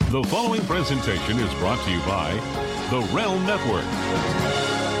The following presentation is brought to you by the Realm Network.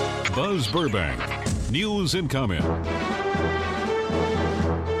 Buzz Burbank, news and comment.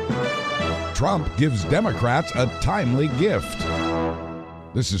 Trump gives Democrats a timely gift.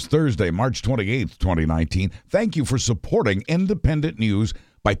 This is Thursday, March 28th, 2019. Thank you for supporting independent news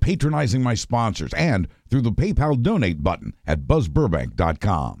by patronizing my sponsors and through the PayPal donate button at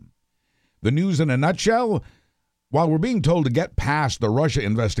buzzburbank.com. The news in a nutshell: while we're being told to get past the Russia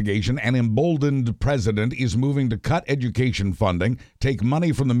investigation, an emboldened president is moving to cut education funding, take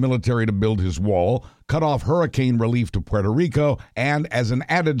money from the military to build his wall, cut off hurricane relief to Puerto Rico, and, as an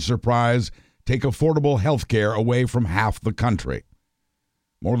added surprise, take affordable health care away from half the country.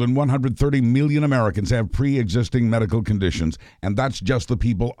 More than 130 million Americans have pre-existing medical conditions, and that's just the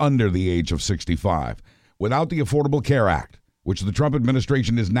people under the age of 65. Without the Affordable Care Act, which the Trump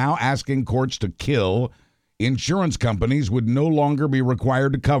administration is now asking courts to kill, insurance companies would no longer be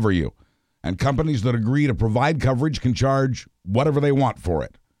required to cover you, and companies that agree to provide coverage can charge whatever they want for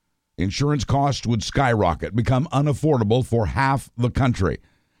it. Insurance costs would skyrocket, become unaffordable for half the country,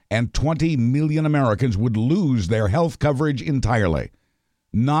 and 20 million Americans would lose their health coverage entirely.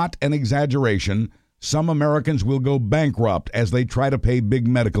 Not an exaggeration, some Americans will go bankrupt as they try to pay big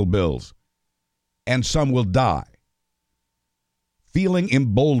medical bills, and some will die. Feeling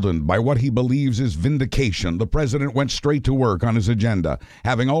emboldened by what he believes is vindication, the president went straight to work on his agenda.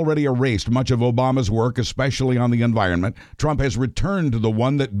 Having already erased much of Obama's work, especially on the environment, Trump has returned to the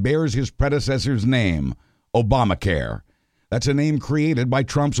one that bears his predecessor's name, Obamacare. That's a name created by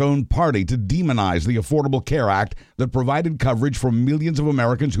Trump's own party to demonize the Affordable Care Act that provided coverage for millions of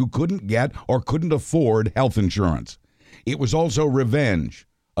Americans who couldn't get or couldn't afford health insurance. It was also revenge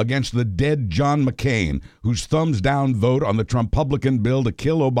against the dead John McCain, whose thumbs-down vote on the Trumpublican bill to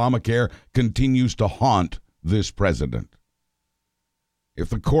kill Obamacare continues to haunt this president. If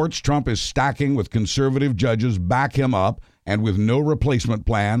the courts Trump is stacking with conservative judges back him up, and with no replacement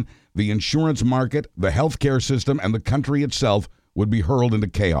plan, the insurance market, the healthcare system, and the country itself would be hurled into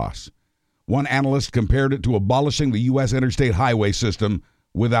chaos. One analyst compared it to abolishing the U.S. interstate highway system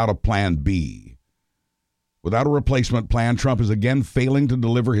without a plan B. Without a replacement plan, Trump is again failing to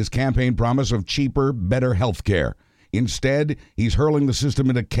deliver his campaign promise of cheaper, better health care. Instead, he's hurling the system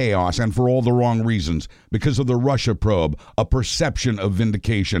into chaos, and for all the wrong reasons, because of the Russia probe, a perception of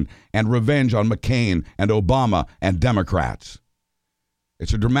vindication, and revenge on McCain and Obama and Democrats.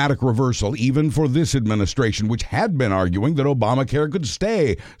 It's a dramatic reversal even for this administration, which had been arguing that Obamacare could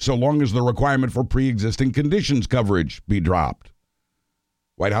stay so long as the requirement for pre-existing conditions coverage be dropped.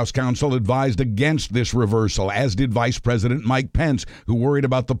 White House counsel advised against this reversal, as did Vice President Mike Pence, who worried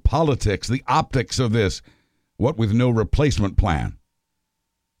about the politics, the optics of this, what with no replacement plan.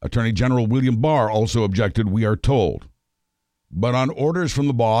 Attorney General William Barr also objected, we are told. But on orders from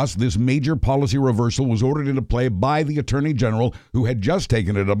the boss, this major policy reversal was ordered into play by the Attorney General, who had just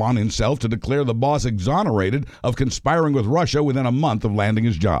taken it upon himself to declare the boss exonerated of conspiring with Russia within a month of landing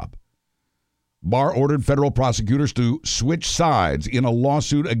his job. Barr ordered federal prosecutors to switch sides in a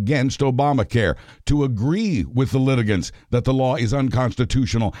lawsuit against Obamacare, to agree with the litigants that the law is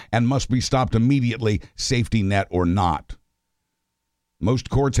unconstitutional and must be stopped immediately, safety net or not.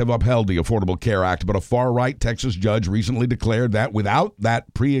 Most courts have upheld the Affordable Care Act, but a far-right Texas judge recently declared that without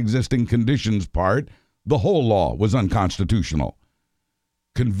that pre-existing conditions part, the whole law was unconstitutional.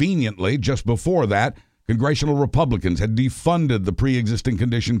 Conveniently, just before that, congressional Republicans had defunded the pre-existing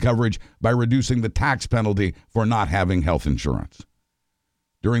condition coverage by reducing the tax penalty for not having health insurance.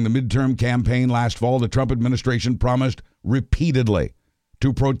 During the midterm campaign last fall, the Trump administration promised repeatedly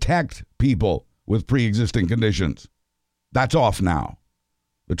to protect people with pre-existing conditions. That's off now.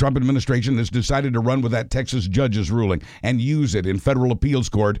 The Trump administration has decided to run with that Texas judge's ruling and use it in federal appeals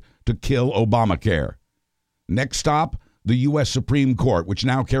court to kill Obamacare. Next stop, the U.S. Supreme Court, which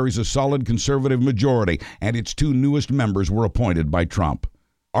now carries a solid conservative majority, and its two newest members were appointed by Trump.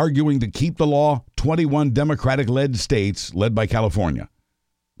 Arguing to keep the law, 21 Democratic-led states, led by California.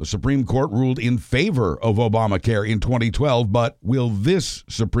 The Supreme Court ruled in favor of Obamacare in 2012, but will this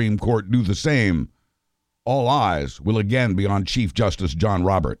Supreme Court do the same? All eyes will again be on Chief Justice John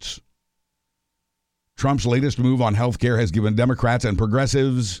Roberts. Trump's latest move on health care has given Democrats and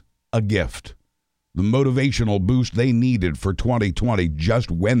progressives a gift. The motivational boost they needed for 2020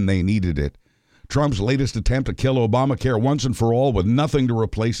 just when they needed it. Trump's latest attempt to kill Obamacare once and for all with nothing to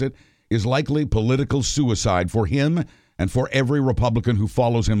replace it is likely political suicide for him and for every Republican who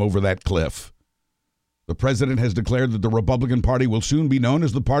follows him over that cliff. The president has declared that the Republican Party will soon be known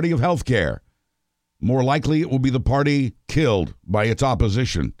as the party of health care. More likely, it will be the party killed by its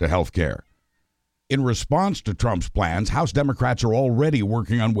opposition to health care. In response to Trump's plans, House Democrats are already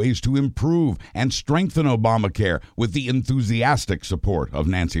working on ways to improve and strengthen Obamacare with the enthusiastic support of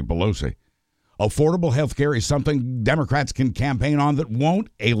Nancy Pelosi. Affordable health care is something Democrats can campaign on that won't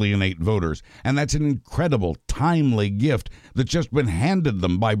alienate voters, and that's an incredible, timely gift that's just been handed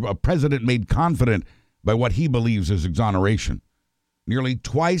them by a president made confident by what he believes is exoneration. Nearly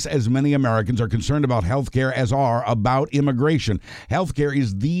twice as many Americans are concerned about health care as are about immigration. Health care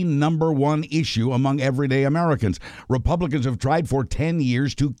is the number one issue among everyday Americans. Republicans have tried for 10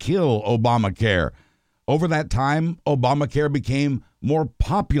 years to kill Obamacare. Over that time, Obamacare became more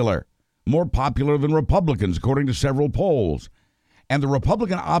popular than Republicans, according to several polls. And the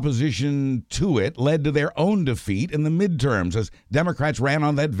Republican opposition to it led to their own defeat in the midterms as Democrats ran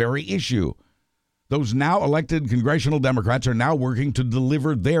on that very issue. Those now elected congressional Democrats are now working to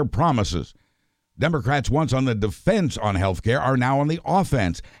deliver their promises. Democrats once on the defense on health care are now on the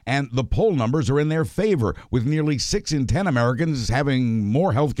offense, and the poll numbers are in their favor, with nearly 6 in 10 Americans having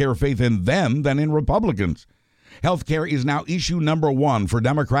more health care faith in them than in Republicans. Health care is now issue number one for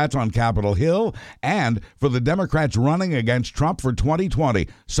Democrats on Capitol Hill and for the Democrats running against Trump for 2020,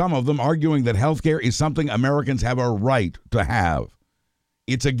 some of them arguing that health care is something Americans have a right to have.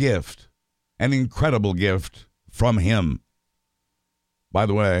 It's a gift. An incredible gift from him. By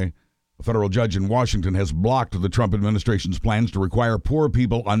the way, a federal judge in Washington has blocked the Trump administration's plans to require poor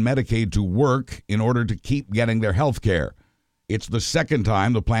people on Medicaid to work in order to keep getting their health care. It's the second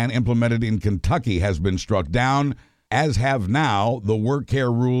time the plan implemented in Kentucky has been struck down, as have now the work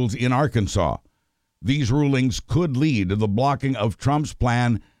care rules in Arkansas. These rulings could lead to the blocking of Trump's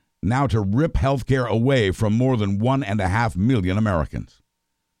plan now to rip health care away from more than 1.5 million Americans.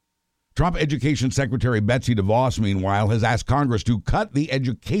 Trump Education Secretary Betsy DeVos, meanwhile, has asked Congress to cut the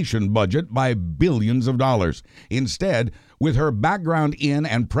education budget by billions of dollars. Instead, with her background in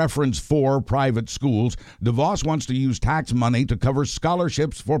and preference for private schools, DeVos wants to use tax money to cover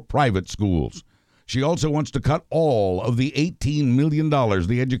scholarships for private schools. She also wants to cut all of the $18 million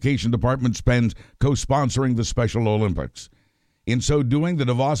the Education Department spends co-sponsoring the Special Olympics. In so doing, the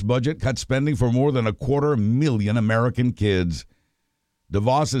DeVos budget cuts spending for more than 250,000 American kids.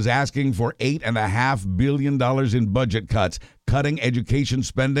 DeVos is asking for $8.5 billion in budget cuts, cutting education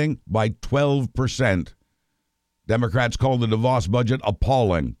spending by 12%. Democrats call the DeVos budget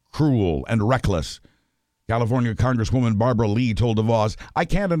appalling, cruel, and reckless. California Congresswoman Barbara Lee told DeVos, "I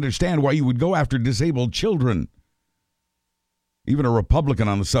can't understand why you would go after disabled children." Even a Republican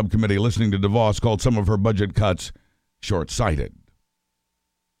on the subcommittee listening to DeVos called some of her budget cuts short-sighted.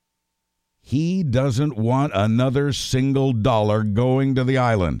 He doesn't want another single dollar going to the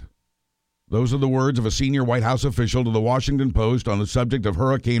island. Those are the words of a senior White House official to the Washington Post on the subject of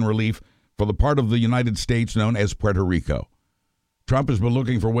hurricane relief for the part of the United States known as Puerto Rico. Trump has been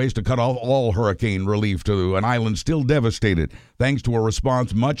looking for ways to cut off all hurricane relief to an island still devastated, thanks to a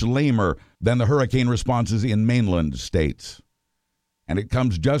response much lamer than the hurricane responses in mainland states. And it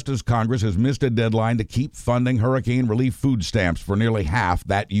comes just as Congress has missed a deadline to keep funding hurricane relief food stamps for nearly half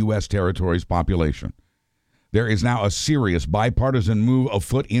that U.S. territory's population. There is now a serious bipartisan move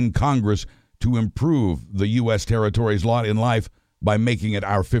afoot in Congress to improve the U.S. territory's lot in life by making it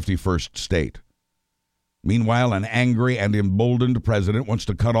our 51st state. Meanwhile, an angry and emboldened president wants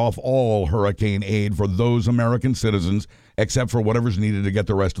to cut off all hurricane aid for those American citizens, except for whatever's needed to get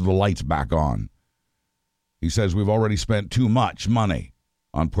the rest of the lights back on. He says we've already spent too much money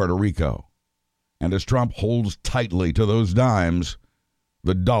on Puerto Rico. And as Trump holds tightly to those dimes,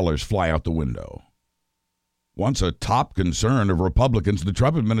 the dollars fly out the window. Once a top concern of Republicans, the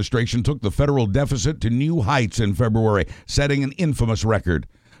Trump administration took the federal deficit to new heights in February, setting an infamous record.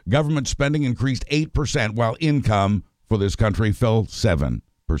 Government spending increased 8%, while income for this country fell 7%.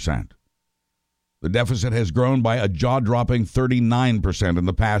 The deficit has grown by a jaw-dropping 39% in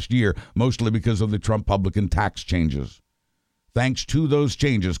the past year, mostly because of the Trump-Publican tax changes. Thanks to those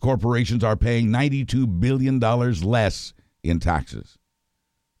changes, corporations are paying $92 billion less in taxes.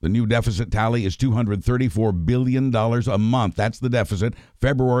 The new deficit tally is $234 billion a month. That's the deficit.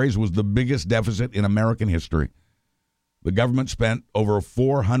 February's was the biggest deficit in American history. The government spent over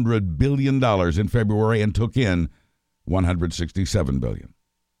 $400 billion in February and took in $167 billion.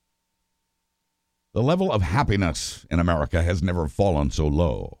 The level of happiness in America has never fallen so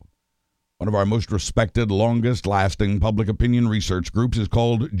low. One of our most respected, longest-lasting public opinion research groups is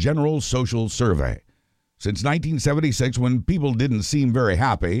called General Social Survey. Since 1976, when people didn't seem very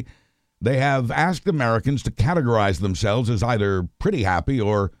happy, they have asked Americans to categorize themselves as either pretty happy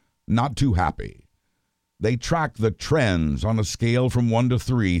or not too happy. They track the trends on a scale from 1 to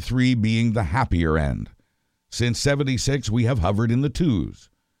 3, 3 being the happier end. Since 76, we have hovered in the 2s.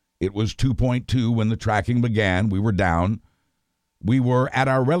 It was 2.2 when the tracking began. We were down. We were at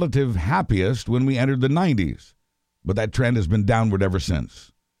our relative happiest when we entered the 90s, but that trend has been downward ever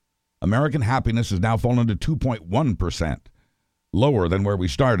since. American happiness has now fallen to 2.1%, lower than where we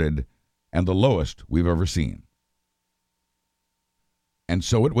started and the lowest we've ever seen. And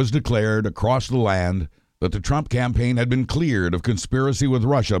so it was declared across the land that the Trump campaign had been cleared of conspiracy with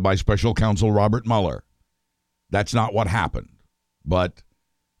Russia by Special Counsel Robert Mueller. That's not what happened, but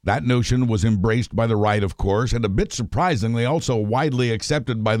that notion was embraced by the right, of course, and a bit surprisingly also widely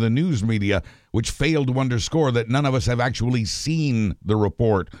accepted by the news media, which failed to underscore that none of us have actually seen the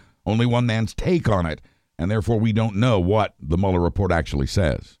report, only one man's take on it, and therefore we don't know what the Mueller report actually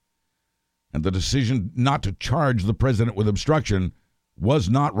says. And the decision not to charge the president with obstruction was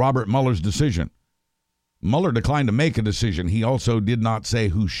not Robert Mueller's decision. Mueller declined to make a decision. He also did not say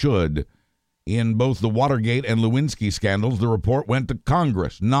who should. In both the Watergate and Lewinsky scandals, the report went to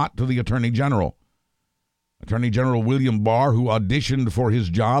Congress, not to the Attorney General. Attorney General William Barr, who auditioned for his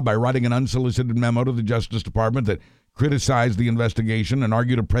job by writing an unsolicited memo to the Justice Department that criticized the investigation and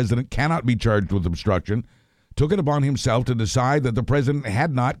argued a president cannot be charged with obstruction, took it upon himself to decide that the president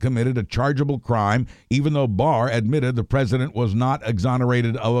had not committed a chargeable crime, even though Barr admitted the president was not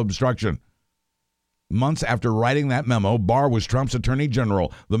exonerated of obstruction. Months after writing that memo, Barr was Trump's attorney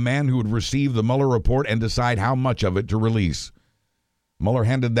general, the man who would receive the Mueller report and decide how much of it to release. Mueller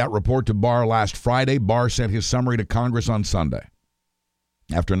handed that report to Barr last Friday. Barr sent his summary to Congress on Sunday.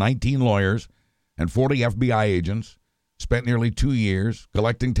 After 19 lawyers and 40 FBI agents spent nearly 2 years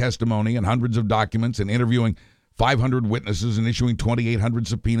collecting testimony and hundreds of documents and interviewing 500 witnesses and issuing 2,800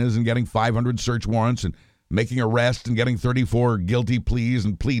 subpoenas and getting 500 search warrants and making arrests and getting 34 guilty pleas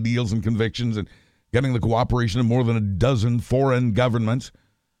and plea deals and convictions and getting the cooperation of more than a dozen foreign governments,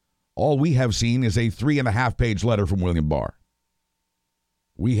 all we have seen is a 3.5-page letter from William Barr.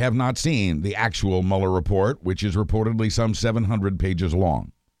 We have not seen the actual Mueller report, which is reportedly some 700 pages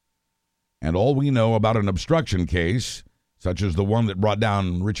long. And all we know about an obstruction case, such as the one that brought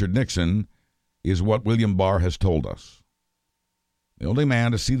down Richard Nixon, is what William Barr has told us. The only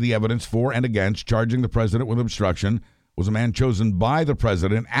man to see the evidence for and against charging the president with obstruction was a man chosen by the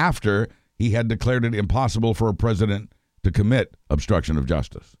president after he had declared it impossible for a president to commit obstruction of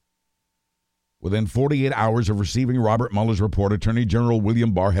justice. Within 48 hours of receiving Robert Mueller's report, Attorney General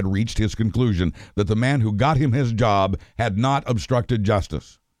William Barr had reached his conclusion that the man who got him his job had not obstructed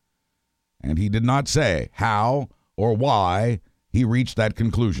justice. And he did not say how or why he reached that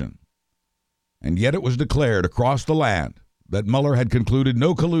conclusion. And yet it was declared across the land that Mueller had concluded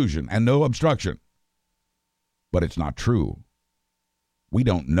no collusion and no obstruction. But it's not true. We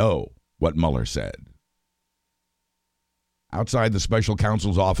don't know what Mueller said. Outside the special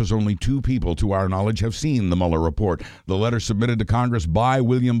counsel's office, only 2 people, to our knowledge, have seen the Mueller report. The letter submitted to Congress by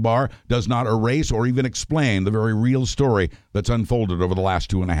William Barr does not erase or even explain the very real story that's unfolded over the last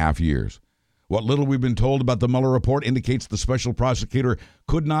 2.5 years. What little we've been told about the Mueller report indicates the special prosecutor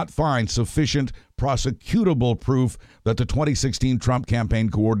could not find sufficient prosecutable proof that the 2016 Trump campaign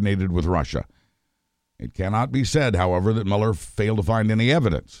coordinated with Russia. It cannot be said, however, that Mueller failed to find any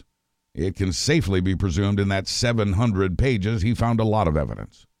evidence. It can safely be presumed in that 700 pages he found a lot of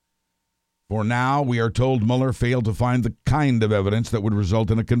evidence. For now, we are told Mueller failed to find the kind of evidence that would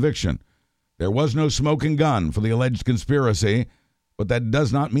result in a conviction. There was no smoking gun for the alleged conspiracy, but that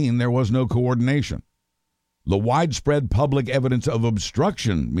does not mean there was no coordination. The widespread public evidence of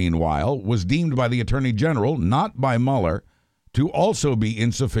obstruction, meanwhile, was deemed by the Attorney General, not by Mueller, to also be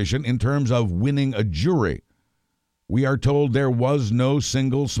insufficient in terms of winning a jury. We are told there was no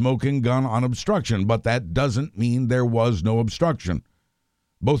single smoking gun on obstruction, but that doesn't mean there was no obstruction.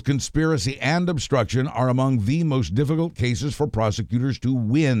 Both conspiracy and obstruction are among the most difficult cases for prosecutors to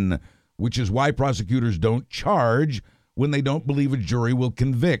win, which is why prosecutors don't charge when they don't believe a jury will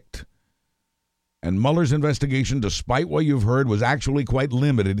convict. And Mueller's investigation, despite what you've heard, was actually quite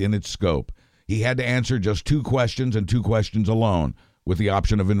limited in its scope. He had to answer just 2 questions and 2 questions alone, with the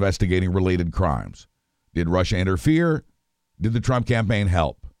option of investigating related crimes. Did Russia interfere? Did the Trump campaign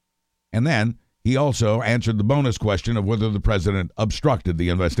help? And then he also answered the bonus question of whether the president obstructed the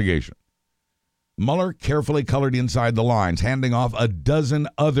investigation. Mueller carefully colored inside the lines, handing off a dozen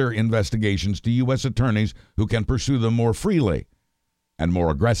other investigations to U.S. attorneys who can pursue them more freely and more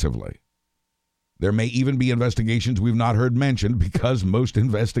aggressively. There may even be investigations we've not heard mentioned because most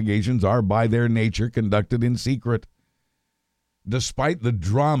investigations are by their nature conducted in secret. Despite the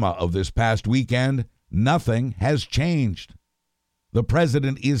drama of this past weekend, nothing has changed. The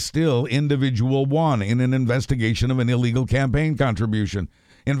president is still individual one in an investigation of an illegal campaign contribution.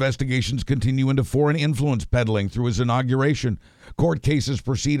 Investigations continue into foreign influence peddling through his inauguration. Court cases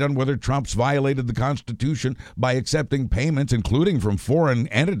proceed on whether Trump's violated the Constitution by accepting payments, including from foreign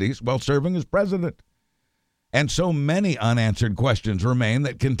entities, while serving as president. And so many unanswered questions remain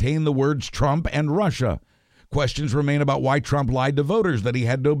that contain the words Trump and Russia. Questions remain about why Trump lied to voters that he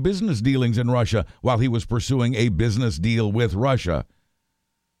had no business dealings in Russia while he was pursuing a business deal with Russia.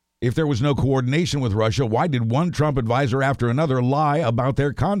 If there was no coordination with Russia, why did one Trump advisor after another lie about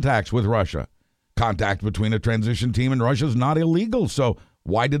their contacts with Russia? Contact between a transition team and Russia is not illegal, so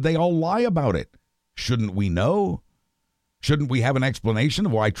why did they all lie about it? Shouldn't we know? Shouldn't we have an explanation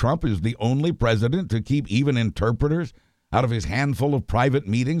of why Trump is the only president to keep even interpreters out of his handful of private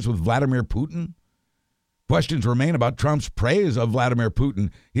meetings with Vladimir Putin? Questions remain about Trump's praise of Vladimir Putin,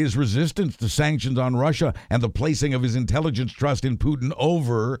 his resistance to sanctions on Russia, and the placing of his intelligence trust in Putin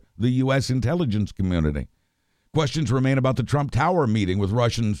over the U.S. intelligence community. Questions remain about the Trump Tower meeting with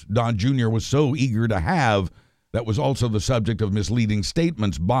Russians Don Jr. was so eager to have that was also the subject of misleading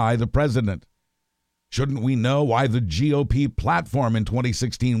statements by the president. Shouldn't we know why the GOP platform in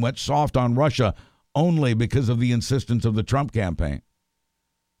 2016 went soft on Russia only because of the insistence of the Trump campaign?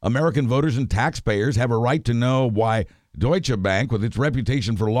 American voters and taxpayers have a right to know why Deutsche Bank, with its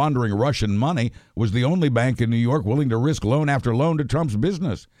reputation for laundering Russian money, was the only bank in New York willing to risk loan after loan to Trump's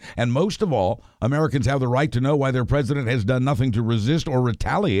business. And most of all, Americans have the right to know why their president has done nothing to resist or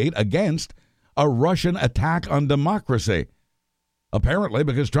retaliate against a Russian attack on democracy. Apparently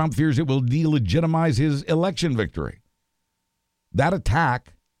because Trump fears it will delegitimize his election victory. That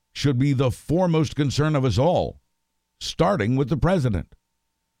attack should be the foremost concern of us all, starting with the president.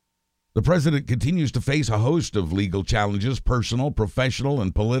 The president continues to face a host of legal challenges, personal, professional,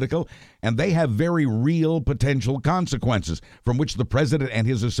 and political, and they have very real potential consequences from which the president and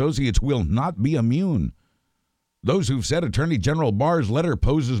his associates will not be immune. Those who've said Attorney General Barr's letter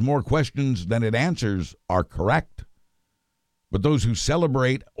poses more questions than it answers are correct. But those who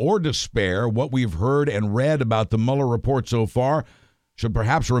celebrate or despair what we've heard and read about the Mueller report so far should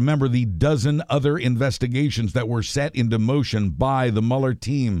perhaps remember the dozen other investigations that were set into motion by the Mueller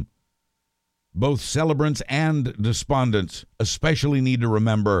team. Both celebrants and despondents especially need to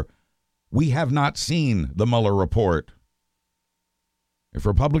remember we have not seen the Mueller report. If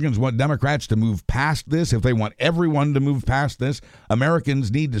Republicans want Democrats to move past this, if they want everyone to move past this,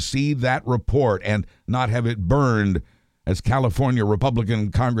 Americans need to see that report and not have it burned, as California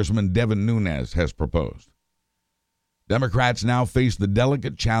Republican Congressman Devin Nunes has proposed. Democrats now face the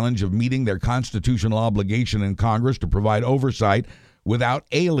delicate challenge of meeting their constitutional obligation in Congress to provide oversight without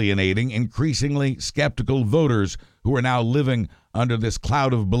alienating increasingly skeptical voters who are now living under this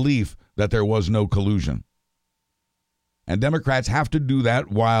cloud of belief that there was no collusion. And Democrats have to do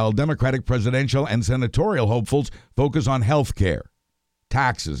that while Democratic presidential and senatorial hopefuls focus on health care,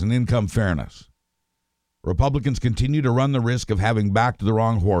 taxes, and income fairness. Republicans continue to run the risk of having backed the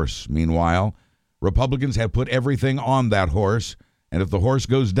wrong horse. Meanwhile, Republicans have put everything on that horse, and if the horse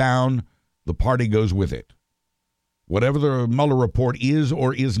goes down, the party goes with it. Whatever the Mueller report is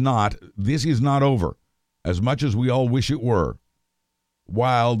or is not, this is not over, as much as we all wish it were.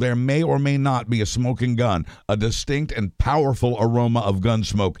 While there may or may not be a smoking gun, a distinct and powerful aroma of gun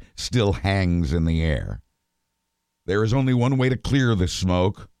smoke still hangs in the air. There is only one way to clear this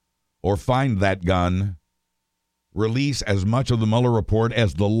smoke, or find that gun. Release as much of the Mueller report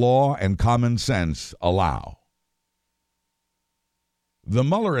as the law and common sense allow. The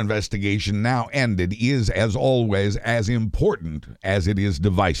Mueller investigation now ended is, as always, as important as it is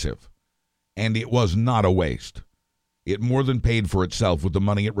divisive. And it was not a waste. It more than paid for itself with the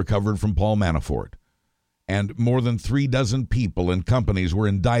money it recovered from Paul Manafort. And more than 36 people and companies were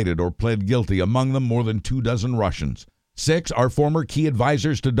indicted or pled guilty, among them more than 24 Russians. 6 are former key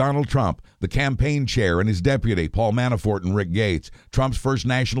advisors to Donald Trump, the campaign chair and his deputy, Paul Manafort and Rick Gates, Trump's first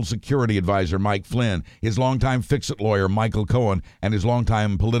national security advisor, Mike Flynn, his longtime fix-it lawyer, Michael Cohen, and his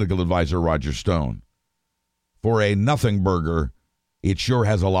longtime political advisor, Roger Stone. For a nothing burger, it sure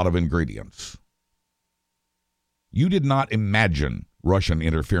has a lot of ingredients. You did not imagine Russian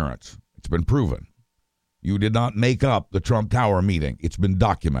interference. It's been proven. You did not make up the Trump Tower meeting. It's been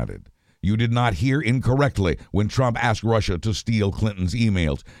documented. You did not hear incorrectly when Trump asked Russia to steal Clinton's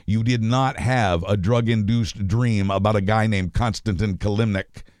emails. You did not have a drug-induced dream about a guy named Konstantin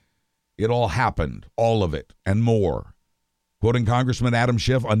Kilimnik. It all happened, all of it, and more. Quoting Congressman Adam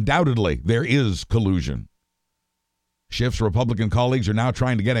Schiff, undoubtedly there is collusion. Schiff's Republican colleagues are now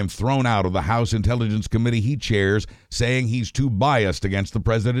trying to get him thrown out of the House Intelligence Committee he chairs, saying he's too biased against the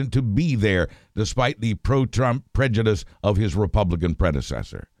president to be there, despite the pro-Trump prejudice of his Republican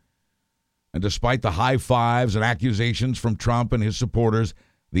predecessor. And despite the high fives and accusations from Trump and his supporters,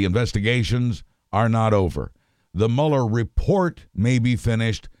 The investigations are not over. The Mueller report may be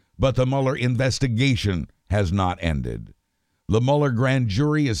finished, but the Mueller investigation has not ended. The Mueller grand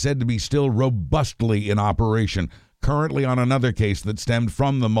jury is said to be still robustly in operation, currently on another case that stemmed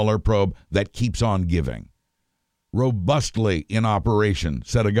from the Mueller probe that keeps on giving. Robustly in operation,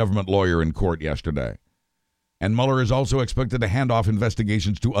 said a government lawyer in court yesterday. And Mueller is also expected to hand off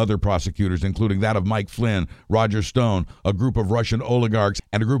investigations to other prosecutors, including that of Mike Flynn, Roger Stone, a group of Russian oligarchs,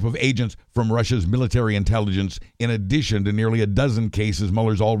 and a group of agents from Russia's military intelligence, in addition to nearly a dozen cases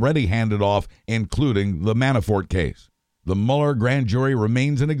Mueller's already handed off, including the Manafort case. The Mueller grand jury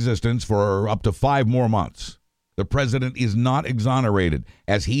remains in existence for up to 5 more months. The president is not exonerated,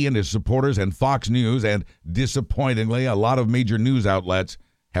 as he and his supporters and Fox News and, disappointingly, a lot of major news outlets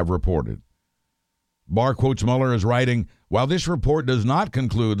have reported. Barr quotes Mueller as writing, "While this report does not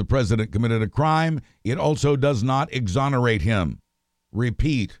conclude the president committed a crime, it also does not exonerate him."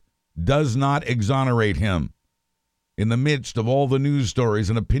 Repeat, does not exonerate him. In the midst of all the news stories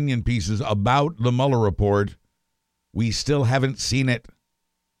and opinion pieces about the Mueller report, we still haven't seen it.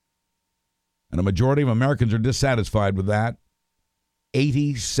 And a majority of Americans are dissatisfied with that.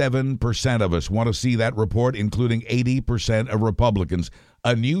 87% of us want to see that report, including 80% of Republicans.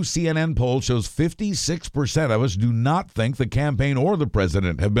 A new CNN poll shows 56% of us do not think the campaign or the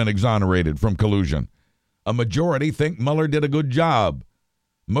president have been exonerated from collusion. A majority think Mueller did a good job.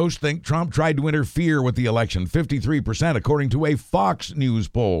 Most think Trump tried to interfere with the election, 53% according to a Fox News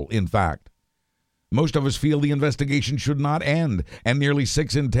poll, in fact. Most of us feel the investigation should not end, and nearly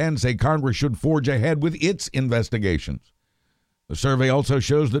 6 in 10 say Congress should forge ahead with its investigations. The survey also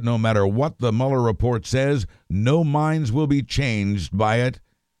shows that no matter what the Mueller report says, no minds will be changed by it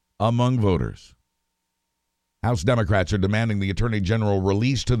among voters. House Democrats are demanding the Attorney General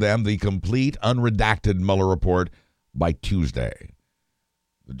release to them the complete, unredacted Mueller report by Tuesday.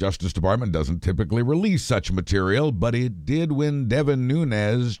 The Justice Department doesn't typically release such material, but it did when Devin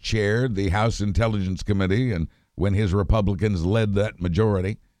Nunes chaired the House Intelligence Committee and when his Republicans led that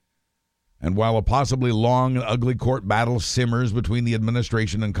majority. And while a possibly long and ugly court battle simmers between the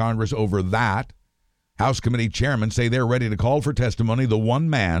administration and Congress over that, House committee chairmen say they're ready to call for testimony the one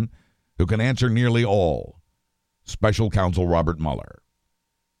man who can answer nearly all, Special Counsel Robert Mueller.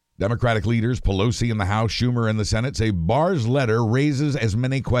 Democratic leaders Pelosi in the House, Schumer in the Senate say Barr's letter raises as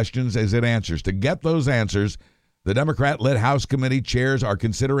many questions as it answers. To get those answers, the Democrat-led House committee chairs are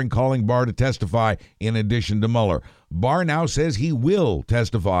considering calling Barr to testify in addition to Mueller. Barr now says he will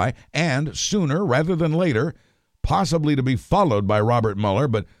testify, and sooner rather than later, possibly to be followed by Robert Mueller,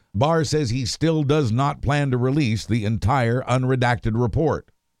 but Barr says he still does not plan to release the entire unredacted report.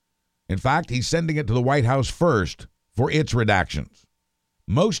 In fact, he's sending it to the White House first for its redactions.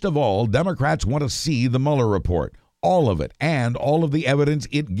 Most of all, Democrats want to see the Mueller report, all of it, and all of the evidence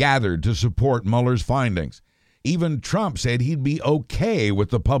it gathered to support Mueller's findings. Even Trump said he'd be okay with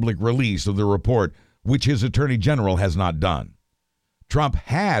the public release of the report, which his attorney general has not done. Trump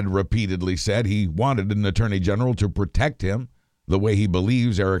had repeatedly said he wanted an attorney general to protect him, the way he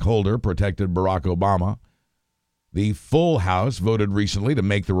believes Eric Holder protected Barack Obama. The full House voted recently to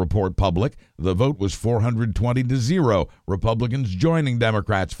make the report public. The vote was 420-0, Republicans joining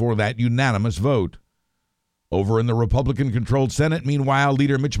Democrats for that unanimous vote. Over in the Republican-controlled Senate, meanwhile,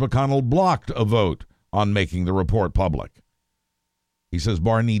 Leader Mitch McConnell blocked a vote on making the report public. He says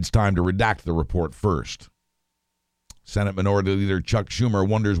Barr needs time to redact the report first. Senate Minority Leader Chuck Schumer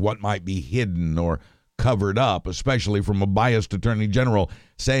wonders what might be hidden or covered up, especially from a biased attorney general,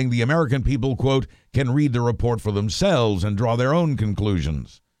 saying the American people, quote, can read the report for themselves and draw their own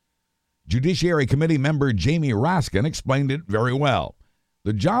conclusions. Judiciary Committee member Jamie Raskin explained it very well.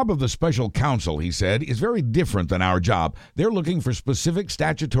 The job of the special counsel, he said, is very different than our job. They're looking for specific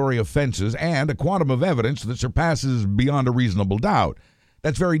statutory offenses and a quantum of evidence that surpasses beyond a reasonable doubt.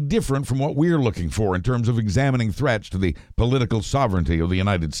 That's very different from what we're looking for in terms of examining threats to the political sovereignty of the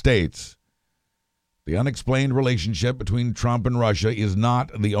United States. The unexplained relationship between Trump and Russia is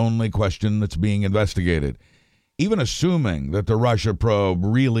not the only question that's being investigated. Even assuming that the Russia probe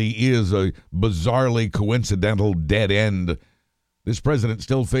really is a bizarrely coincidental dead end, this president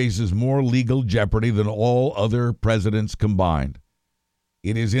still faces more legal jeopardy than all other presidents combined.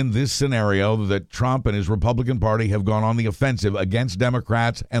 It is in this scenario that Trump and his Republican Party have gone on the offensive against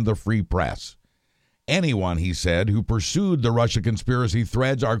Democrats and the free press. Anyone, he said, who pursued the Russia conspiracy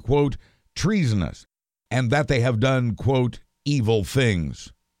threads are, quote, treasonous, and that they have done, quote, evil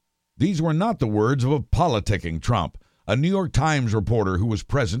things. These were not the words of a politicking Trump. A New York Times reporter who was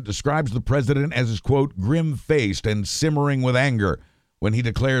present describes the president as, quote, grim-faced and simmering with anger when he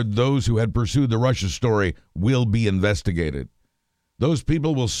declared those who had pursued the Russia story will be investigated. Those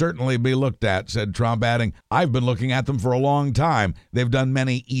people will certainly be looked at, said Trump, adding, I've been looking at them for a long time. They've done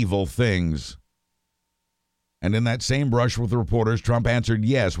many evil things. And in that same brush with the reporters, Trump answered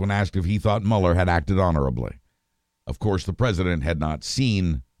yes when asked if he thought Mueller had acted honorably. Of course, the president had not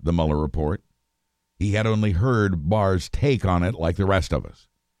seen the Mueller report. He had only heard Barr's take on it like the rest of us.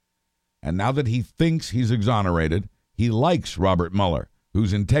 And now that he thinks he's exonerated, he likes Robert Mueller,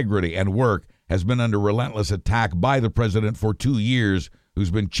 whose integrity and work has been under relentless attack by the president for 2 years,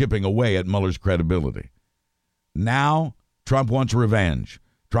 who's been chipping away at Mueller's credibility. Now, Trump wants revenge,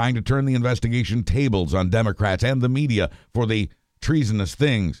 trying to turn the investigation tables on Democrats and the media for the treasonous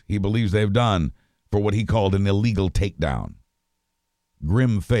things he believes they've done for what he called an illegal takedown.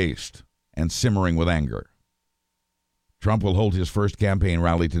 Grim-faced and simmering with anger, Trump will hold his first campaign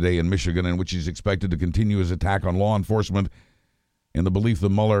rally today in Michigan, in which he's expected to continue his attack on law enforcement in the belief the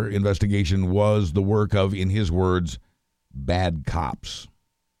Mueller investigation was the work of, in his words, bad cops.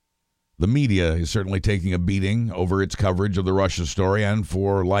 The media is certainly taking a beating over its coverage of the Russia story and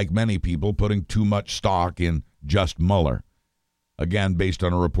for, like many people, putting too much stock in just Mueller, again based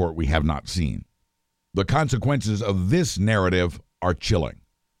on a report we have not seen. The consequences of this narrative are chilling.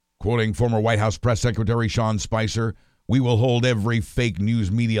 Quoting former White House Press Secretary Sean Spicer, we will hold every fake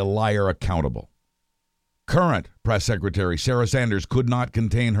news media liar accountable. Current Press Secretary Sarah Sanders could not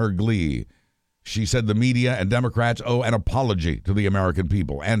contain her glee. She said the media and Democrats owe an apology to the American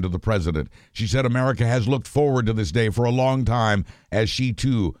people and to the president. She said America has looked forward to this day for a long time, as she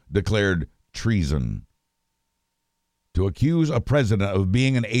too declared treason. To accuse a president of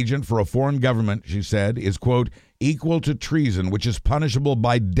being an agent for a foreign government, she said, is, quote, equal to treason, which is punishable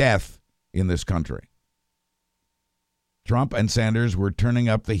by death in this country. Trump and Sanders were turning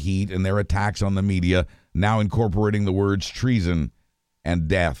up the heat in their attacks on the media, now incorporating the words treason and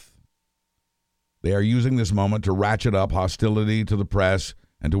death. They are using this moment to ratchet up hostility to the press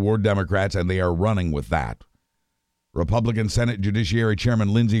and toward Democrats, and they are running with that. Republican Senate Judiciary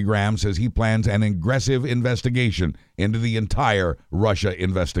Chairman Lindsey Graham says he plans an aggressive investigation into the entire Russia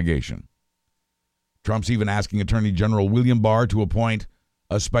investigation. Trump's even asking Attorney General William Barr to appoint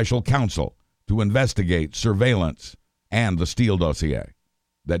a special counsel to investigate surveillance and the Steele dossier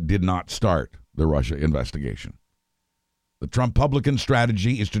that did not start the Russia investigation. The Trump-Publican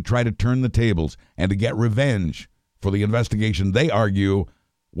strategy is to try to turn the tables and to get revenge for the investigation they argue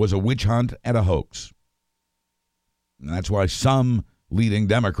was a witch hunt and a hoax. And that's why some leading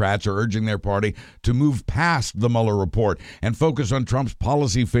Democrats are urging their party to move past the Mueller report and focus on Trump's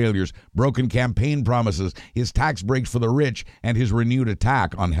policy failures, broken campaign promises, his tax breaks for the rich, and his renewed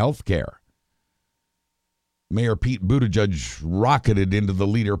attack on health care. Mayor Pete Buttigieg rocketed into the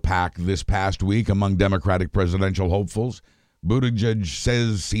leader pack this past week among Democratic presidential hopefuls. Buttigieg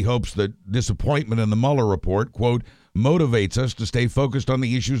says he hopes that disappointment in the Mueller report, quote, motivates us to stay focused on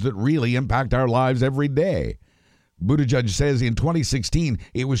the issues that really impact our lives every day. Buttigieg says in 2016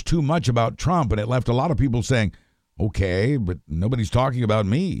 it was too much about Trump, and it left a lot of people saying, okay, but nobody's talking about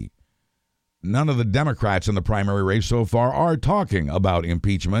me. None of the Democrats in the primary race so far are talking about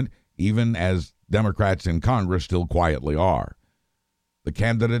impeachment, even as Democrats in Congress still quietly are. The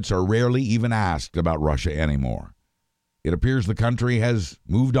candidates are rarely even asked about Russia anymore. It appears the country has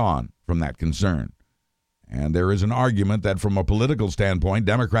moved on from that concern. And there is an argument that from a political standpoint,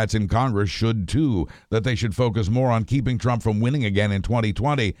 Democrats in Congress should too, that they should focus more on keeping Trump from winning again in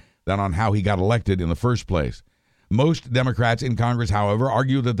 2020 than on how he got elected in the first place. Most Democrats in Congress, however,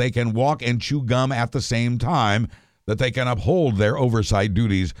 argue that they can walk and chew gum at the same time, that they can uphold their oversight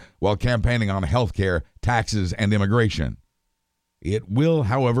duties while campaigning on health care, taxes, and immigration. It will,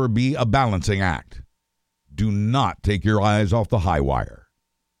 however, be a balancing act. Do not take your eyes off the high wire.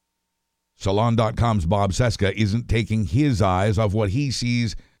 Salon.com's Bob Cesca isn't taking his eyes off what he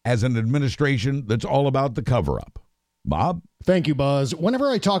sees as an administration that's all about the cover-up. Bob? Thank you, Buzz. Whenever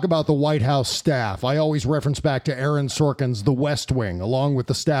I talk about the White House staff, I always reference back to Aaron Sorkin's The West Wing, along with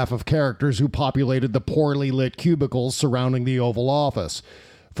the staff of characters who populated the poorly lit cubicles surrounding the Oval Office.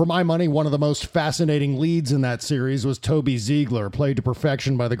 For my money, one of the most fascinating leads in that series was Toby Ziegler, played to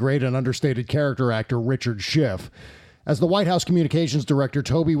perfection by the great and understated character actor Richard Schiff. As the White House communications director,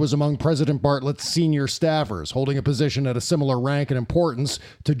 Toby was among President Bartlett's senior staffers, holding a position at a similar rank and importance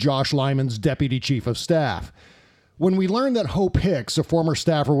to Josh Lyman's deputy chief of staff. When we learned that Hope Hicks, a former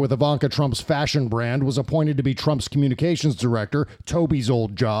staffer with Ivanka Trump's fashion brand, was appointed to be Trump's communications director, Toby's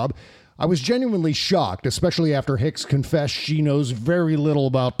old job, I was genuinely shocked, especially after Hicks confessed she knows very little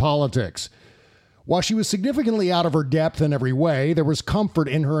about politics. While she was significantly out of her depth in every way, there was comfort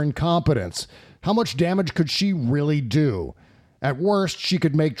in her incompetence. How much damage could she really do? At worst, she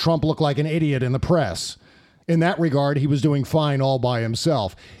could make Trump look like an idiot in the press. In that regard, he was doing fine all by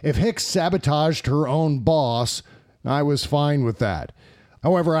himself. If Hicks sabotaged her own boss, I was fine with that.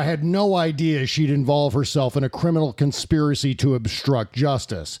 However, I had no idea she'd involve herself in a criminal conspiracy to obstruct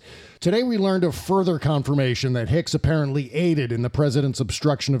justice. Today, we learned of further confirmation that Hicks apparently aided in the president's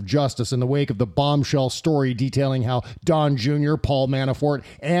obstruction of justice in the wake of the bombshell story detailing how Don Jr., Paul Manafort,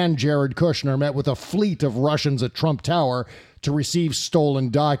 and Jared Kushner met with a fleet of Russians at Trump Tower to receive stolen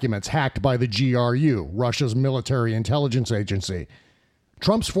documents hacked by the GRU, Russia's military intelligence agency.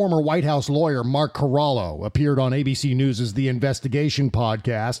 Trump's former White House lawyer, Mark Corallo, appeared on ABC News' The Investigation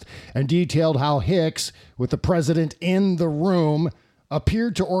podcast and detailed how Hicks, with the president in the room,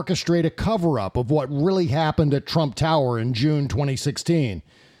 appeared to orchestrate a cover-up of what really happened at Trump Tower in June 2016.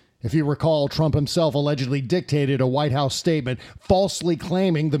 If you recall, Trump himself allegedly dictated a White House statement falsely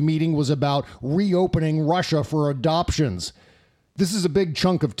claiming the meeting was about reopening Russia for adoptions. This is a big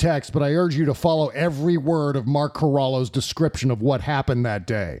chunk of text, but I urge you to follow every word of Mark Corallo's description of what happened that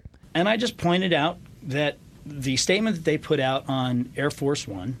day. And I just pointed out that the statement that they put out on Air Force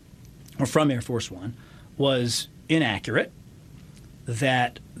One, or from Air Force One, was inaccurate,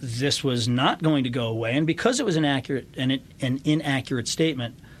 that this was not going to go away. And because it was an inaccurate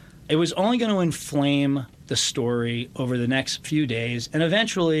statement, it was only going to inflame the story over the next few days. And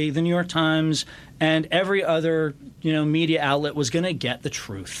eventually, the New York Times and every other media outlet was going to get the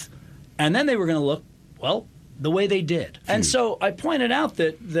truth. And then they were going to look, well, the way they did. And so I pointed out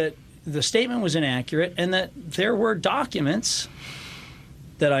that the statement was inaccurate and that there were documents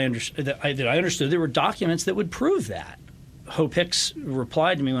that I understood. There were documents that would prove that. Hope Hicks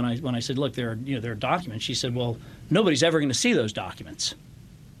replied to me when I said, look, there are documents. She said, well, nobody's ever going to see those documents,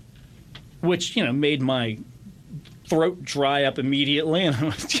 which, made my throat dry up immediately. And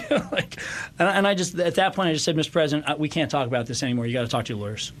I just, at that point, I just said, Mr. President, we can't talk about this anymore. You got to talk to your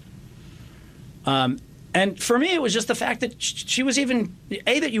lawyers. And for me, it was just the fact that she was even,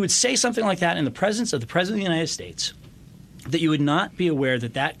 that you would say something like that in the presence of the President of the United States, that you would not be aware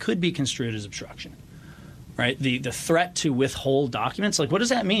that could be construed as obstruction, right? The threat to withhold documents, like, what does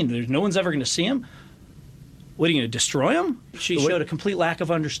that mean? No one's ever going to see them? What, are you going to destroy them? She showed a complete lack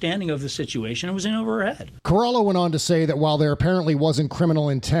of understanding of the situation. It was in over her head. Corallo went on to say that while there apparently wasn't criminal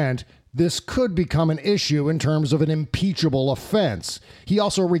intent, this could become an issue in terms of an impeachable offense. He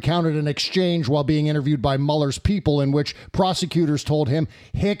also recounted an exchange while being interviewed by Mueller's people in which prosecutors told him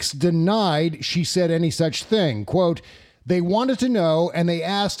Hicks denied she said any such thing. Quote, they wanted to know, and they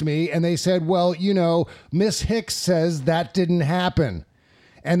asked me, and they said, well, Miss Hicks says that didn't happen.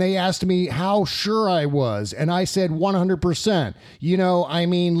 And they asked me how sure I was, and I said 100%.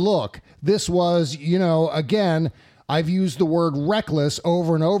 Look, this was, again, I've used the word reckless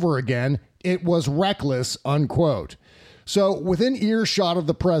over and over again. It was reckless, unquote. So within earshot of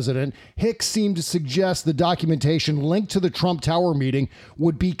the president, Hicks seemed to suggest the documentation linked to the Trump Tower meeting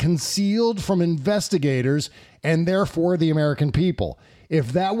would be concealed from investigators and therefore the American people.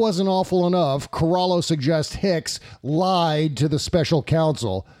 If that wasn't awful enough, Corallo suggests Hicks lied to the special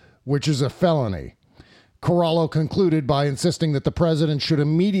counsel, which is a felony. Corallo concluded by insisting that the president should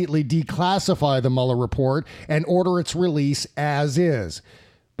immediately declassify the Mueller report and order its release as is.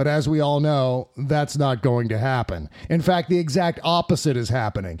 But as we all know, that's not going to happen. In fact, the exact opposite is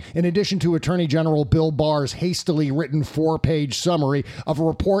happening. In addition to Attorney General Bill Barr's hastily written 4-page summary of a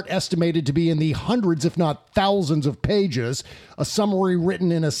report estimated to be in the hundreds, if not thousands of pages, a summary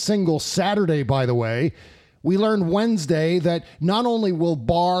written in a single Saturday, by the way, we learned Wednesday that not only will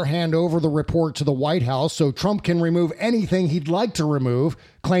Barr hand over the report to the White House so Trump can remove anything he'd like to remove,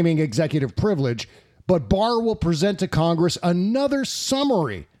 claiming executive privilege, but Barr will present to Congress another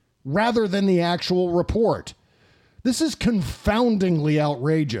summary rather than the actual report. This is confoundingly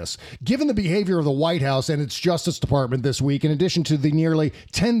outrageous. Given the behavior of the White House and its Justice Department this week, in addition to the nearly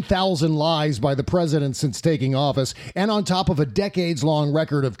 10,000 lies by the president since taking office, and on top of a decades-long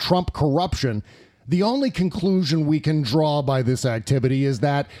record of Trump corruption, the only conclusion we can draw by this activity is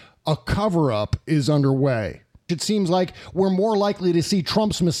that a cover-up is underway. It seems like we're more likely to see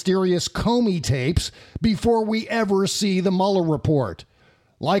Trump's mysterious Comey tapes before we ever see the Mueller report.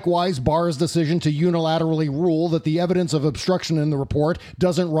 Likewise, Barr's decision to unilaterally rule that the evidence of obstruction in the report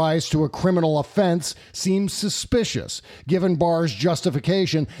doesn't rise to a criminal offense seems suspicious, given Barr's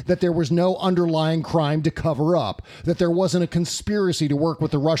justification that there was no underlying crime to cover up, that there wasn't a conspiracy to work with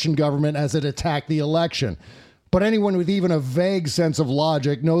the Russian government as it attacked the election. But anyone with even a vague sense of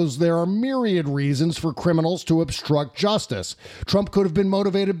logic knows there are myriad reasons for criminals to obstruct justice. Trump could have been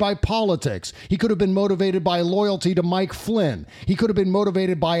motivated by politics. He could have been motivated by loyalty to Mike Flynn. He could have been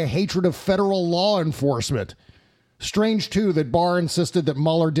motivated by a hatred of federal law enforcement. Strange, too, that Barr insisted that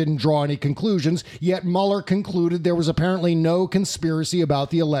Mueller didn't draw any conclusions, yet Mueller concluded there was apparently no conspiracy about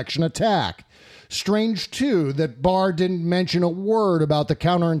the election attack. Strange, too, that Barr didn't mention a word about the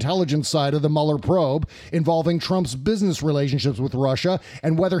counterintelligence side of the Mueller probe involving Trump's business relationships with Russia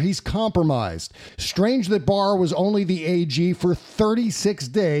and whether he's compromised. Strange that Barr was only the AG for 36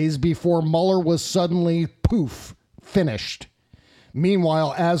 days before Mueller was suddenly, poof, finished.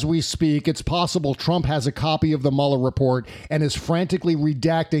 Meanwhile, as we speak, it's possible Trump has a copy of the Mueller report and is frantically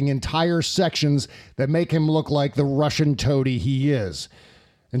redacting entire sections that make him look like the Russian toady he is.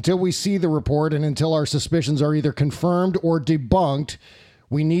 Until we see the report and until our suspicions are either confirmed or debunked,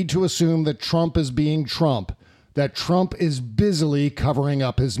 we need to assume that Trump is being Trump, that Trump is busily covering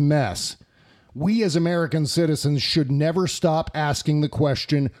up his mess. We as American citizens should never stop asking the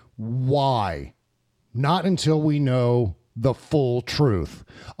question, why? Not until we know the full truth.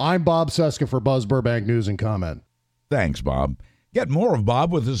 I'm Bob Cesca for Buzz Burbank News and Comment. Thanks, Bob. Get more of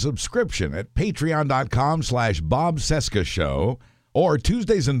Bob with a subscription at patreon.com/Bob Cesca Show or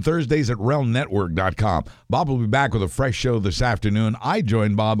Tuesdays and Thursdays at realnetwork.com. Bob will be back with a fresh show this afternoon. I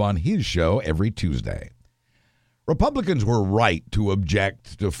join Bob on his show every Tuesday. Republicans were right to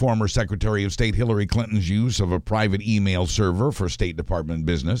object to former Secretary of State Hillary Clinton's use of a private email server for State Department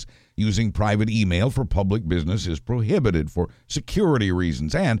business. Using private email for public business is prohibited for security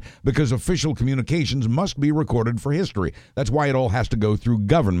reasons and because official communications must be recorded for history. That's why it all has to go through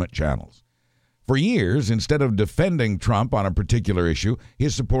government channels. For years, instead of defending Trump on a particular issue,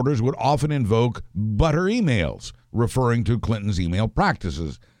 his supporters would often invoke butter emails, referring to Clinton's email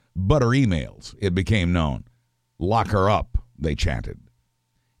practices. Butter emails, it became known. Lock her up, they chanted.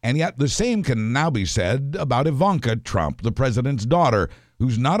 And yet the same can now be said about Ivanka Trump, the president's daughter,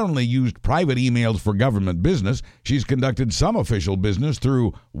 who's not only used private emails for government business, she's conducted some official business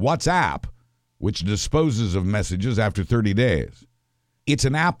through WhatsApp, which disposes of messages after 30 days. It's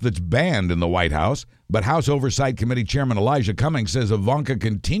an app that's banned in the White House, but House Oversight Committee Chairman Elijah Cummings says Ivanka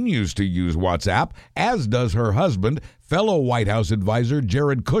continues to use WhatsApp, as does her husband, fellow White House advisor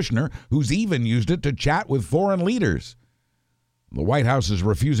Jared Kushner, who's even used it to chat with foreign leaders. The White House is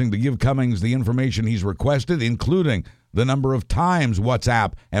refusing to give Cummings the information he's requested, including the number of times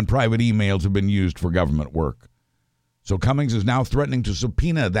WhatsApp and private emails have been used for government work. So Cummings is now threatening to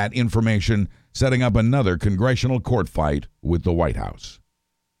subpoena that information, setting up another congressional court fight with the White House.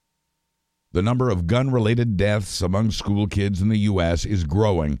 The number of gun-related deaths among school kids in the U.S. is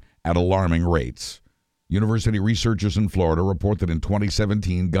growing at alarming rates. University researchers in Florida report that in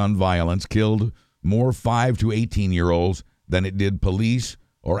 2017, gun violence killed more 5 to 18-year-olds than it did police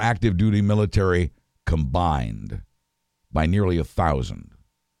or active-duty military combined, by nearly 1,000.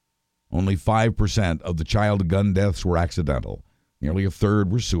 Only 5% of the child gun deaths were accidental. Nearly a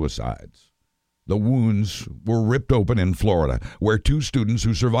third were suicides. The wounds were ripped open in Florida, where 2 students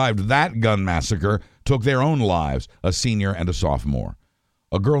who survived that gun massacre took their own lives, a senior and a sophomore.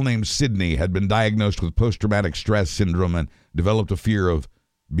 A girl named Sydney had been diagnosed with post-traumatic stress syndrome and developed a fear of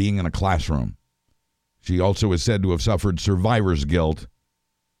being in a classroom. She also is said to have suffered survivor's guilt.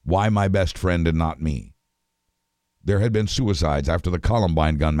 Why my best friend and not me? There had been suicides after the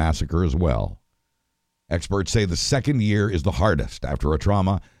Columbine gun massacre as well. Experts say the second year is the hardest after a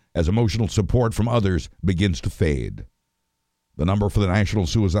trauma, as emotional support from others begins to fade. The number for the National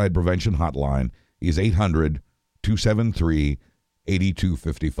Suicide Prevention Hotline is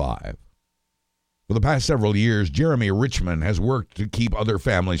 800-273-8255. For the past several years, Jeremy Richmond has worked to keep other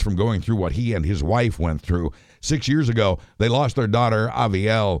families from going through what he and his wife went through. 6 years ago, they lost their daughter,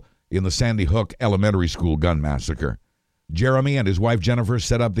 Avielle, in the Sandy Hook Elementary School gun massacre. Jeremy and his wife Jennifer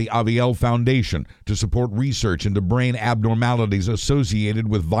set up the Avielle Foundation to support research into brain abnormalities associated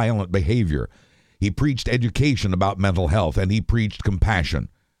with violent behavior. He preached education about mental health, and he preached compassion.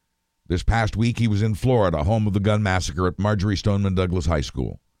 This past week, he was in Florida, home of the gun massacre at Marjorie Stoneman Douglas High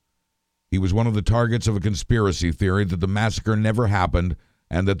School. He was one of the targets of a conspiracy theory that the massacre never happened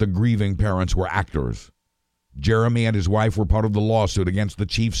and that the grieving parents were actors. Jeremy and his wife were part of the lawsuit against the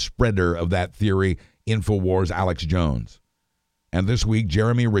chief spreader of that theory, InfoWars' Alex Jones. And this week,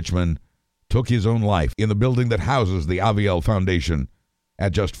 Jeremy Richmond took his own life in the building that houses the Avielle Foundation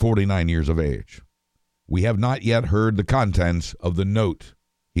at just 49 years of age. We have not yet heard the contents of the note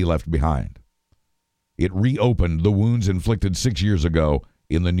he left behind. It reopened the wounds inflicted 6 years ago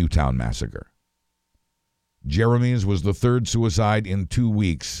in the Newtown massacre. Jeremy's was the third suicide in 2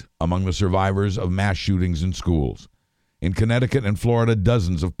 weeks among the survivors of mass shootings in schools. In Connecticut and Florida,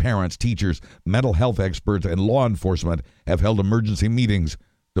 dozens of parents, teachers, mental health experts, and law enforcement have held emergency meetings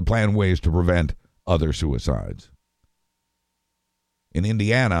to plan ways to prevent other suicides. In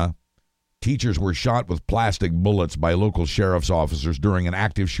Indiana, Teachers were shot with plastic bullets by local sheriff's officers during an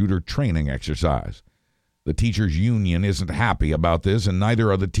active shooter training exercise. The teachers' union isn't happy about this, and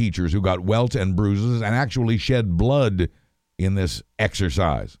neither are the teachers who got welts and bruises and actually shed blood in this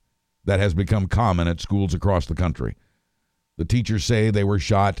exercise that has become common at schools across the country. The teachers say they were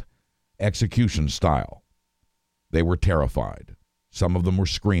shot execution style. They were terrified. Some of them were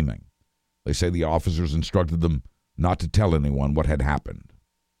screaming. They say the officers instructed them not to tell anyone what had happened.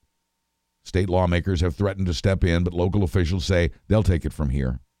 State lawmakers have threatened to step in, but local officials say they'll take it from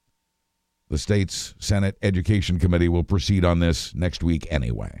here. The state's Senate Education Committee will proceed on this next week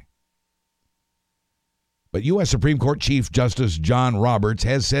anyway. But U.S. Supreme Court Chief Justice John Roberts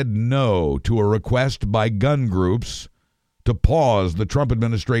has said no to a request by gun groups to pause the Trump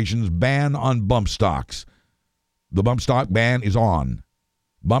administration's ban on bump stocks. The bump stock ban is on.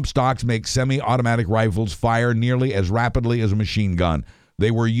 Bump stocks make semi-automatic rifles fire nearly as rapidly as a machine gun. They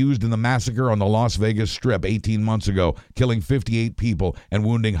were used in the massacre on the Las Vegas Strip 18 months ago, killing 58 people and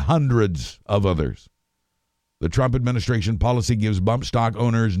wounding hundreds of others. The Trump administration policy gives bump stock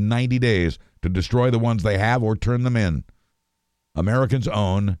owners 90 days to destroy the ones they have or turn them in. Americans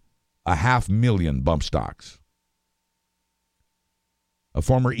own 500,000 bump stocks. A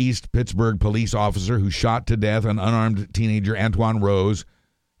former East Pittsburgh police officer who shot to death an unarmed teenager, Antoine Rose,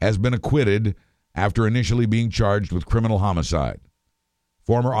 has been acquitted after initially being charged with criminal homicide.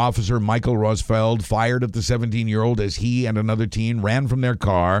 Former officer Michael Rosfeld fired at the 17-year-old as he and another teen ran from their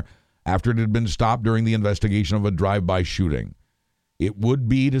car after it had been stopped during the investigation of a drive-by shooting. It would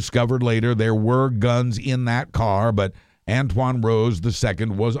be discovered later there were guns in that car, but Antoine Rose II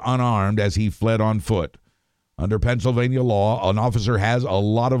was unarmed as he fled on foot. Under Pennsylvania law, an officer has a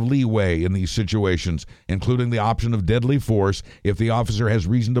lot of leeway in these situations, including the option of deadly force if the officer has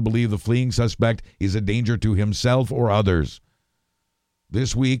reason to believe the fleeing suspect is a danger to himself or others.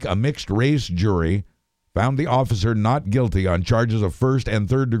 This week, a mixed-race jury found the officer not guilty on charges of first- and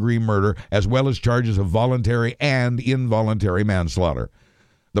third-degree murder, as well as charges of voluntary and involuntary manslaughter.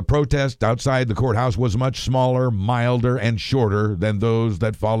 The protest outside the courthouse was much smaller, milder, and shorter than those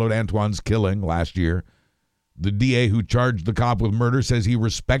that followed Antoine's killing last year. The DA who charged the cop with murder says he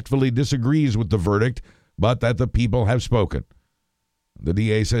respectfully disagrees with the verdict, but that the people have spoken. The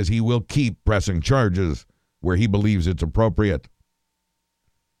DA says he will keep pressing charges where he believes it's appropriate.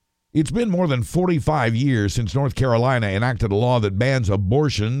 It's been more than 45 years since North Carolina enacted a law that bans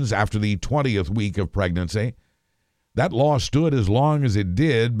abortions after the 20th week of pregnancy. That law stood as long as it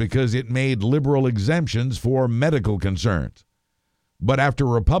did because it made liberal exemptions for medical concerns. But after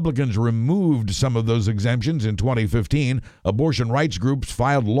Republicans removed some of those exemptions in 2015, abortion rights groups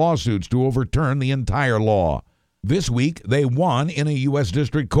filed lawsuits to overturn the entire law. This week, they won in a U.S.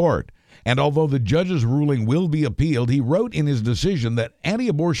 District Court. And although the judge's ruling will be appealed, he wrote in his decision that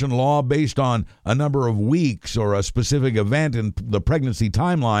anti-abortion law based on a number of weeks or a specific event in the pregnancy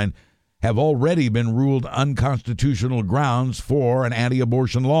timeline have already been ruled unconstitutional grounds for an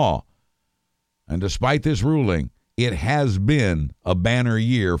anti-abortion law. And despite this ruling, it has been a banner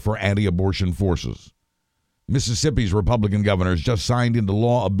year for anti-abortion forces. Mississippi's Republican governors just signed into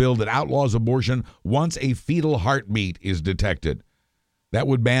law a bill that outlaws abortion once a fetal heartbeat is detected. That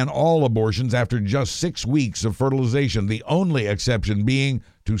would ban all abortions after just 6 weeks of fertilization, the only exception being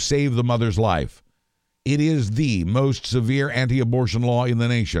to save the mother's life. It is the most severe anti-abortion law in the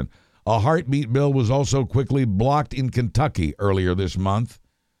nation. A heartbeat bill was also quickly blocked in Kentucky earlier this month.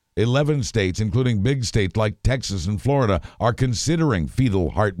 11 states, including big states like Texas and Florida, are considering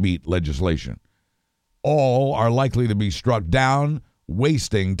fetal heartbeat legislation. All are likely to be struck down,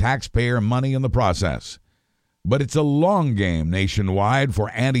 wasting taxpayer money in the process. But it's a long game nationwide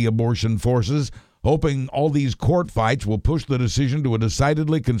for anti-abortion forces, hoping all these court fights will push the decision to a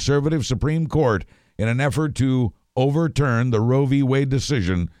decidedly conservative Supreme Court in an effort to overturn the Roe v. Wade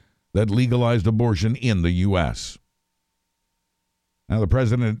decision that legalized abortion in the U.S. Now, the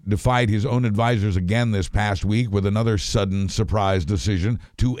president defied his own advisors again this past week with another sudden surprise decision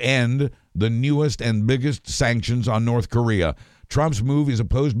to end the newest and biggest sanctions on North Korea. Trump's move is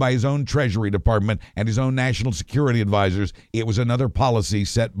opposed by his own Treasury Department and his own national security advisors. It was another policy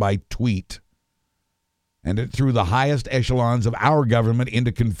set by tweet. And it threw the highest echelons of our government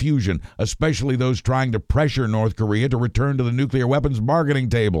into confusion, especially those trying to pressure North Korea to return to the nuclear weapons bargaining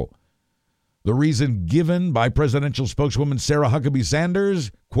table. The reason given by presidential spokeswoman Sarah Huckabee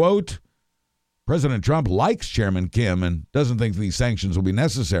Sanders, quote, President Trump likes Chairman Kim and doesn't think these sanctions will be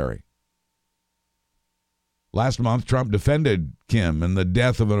necessary. Last month, Trump defended Kim and the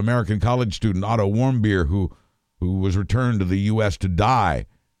death of an American college student, Otto Warmbier, who was returned to the U.S. to die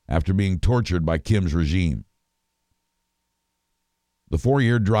after being tortured by Kim's regime. The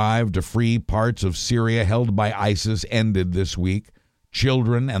 4-year drive to free parts of Syria held by ISIS ended this week.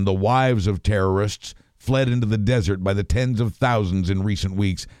 Children and the wives of terrorists fled into the desert by the tens of thousands in recent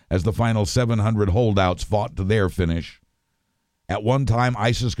weeks as the final 700 holdouts fought to their finish. At one time,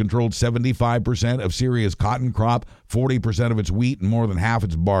 ISIS controlled 75% of Syria's cotton crop, 40% of its wheat, and more than half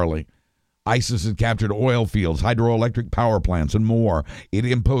its barley. ISIS had captured oil fields, hydroelectric power plants, and more. It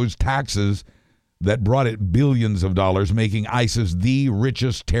imposed taxes that brought it billions of dollars, making ISIS the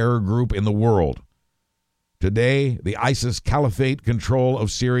richest terror group in the world. Today, the ISIS caliphate control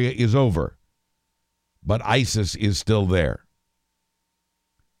of Syria is over, but ISIS is still there.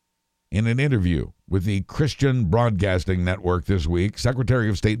 In an interview with the Christian Broadcasting Network this week, Secretary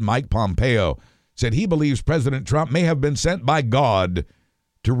of State Mike Pompeo said he believes President Trump may have been sent by God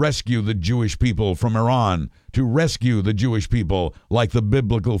to rescue the Jewish people from Iran, to rescue the Jewish people like the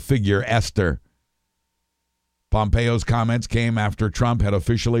biblical figure Esther. Pompeo's comments came after Trump had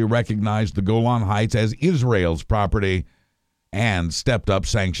officially recognized the Golan Heights as Israel's property and stepped up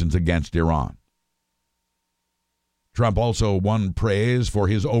sanctions against Iran. Trump also won praise for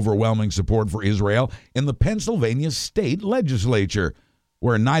his overwhelming support for Israel in the Pennsylvania state legislature,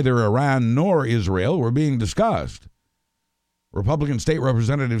 where neither Iran nor Israel were being discussed. Republican State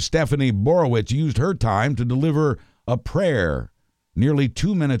Representative Stephanie Borowitz used her time to deliver a prayer, nearly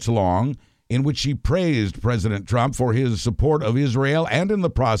 2 minutes long, in which she praised President Trump for his support of Israel and in the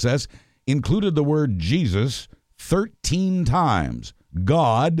process included the word Jesus 13 times,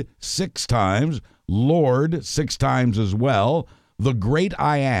 God 6 times, Lord 6 times as well, the great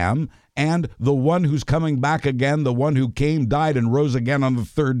I am, and the one who's coming back again, the one who came, died, and rose again on the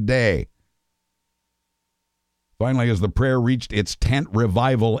third day. Finally, as the prayer reached its tent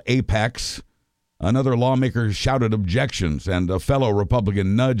revival apex, another lawmaker shouted objections, and a fellow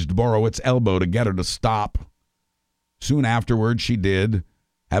Republican nudged Borowitz's elbow to get her to stop. Soon afterward, she did,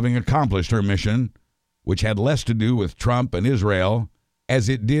 having accomplished her mission, which had less to do with Trump and Israel as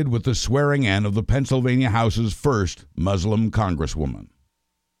it did with the swearing in of the Pennsylvania House's first Muslim congresswoman.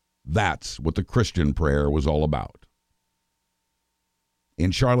 That's what the Christian prayer was all about. In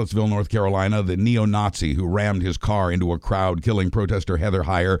Charlottesville, North Carolina, the neo-Nazi who rammed his car into a crowd, killing protester Heather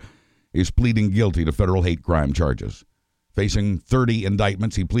Heyer, is pleading guilty to federal hate crime charges. Facing 30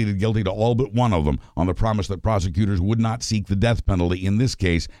 indictments, he pleaded guilty to all but one of them on the promise that prosecutors would not seek the death penalty in this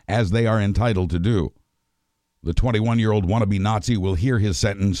case, as they are entitled to do. The 21-year-old wannabe Nazi will hear his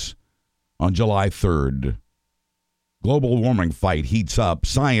sentence on July 3rd. Global warming fight heats up.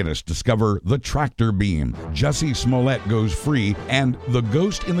 Scientists discover the tractor beam. Jussie Smollett goes free, and the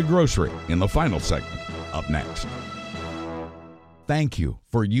ghost in the grocery in the final segment. Up next. Thank you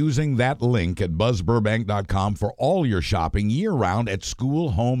for using that link at buzzburbank.com for all your shopping year-round at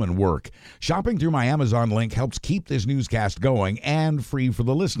school, home, and work. Shopping through my Amazon link helps keep this newscast going and free for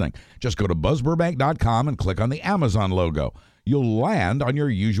the listening. Just go to buzzburbank.com and click on the Amazon logo. You'll land on your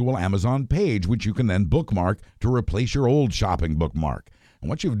usual Amazon page, which you can then bookmark to replace your old shopping bookmark. And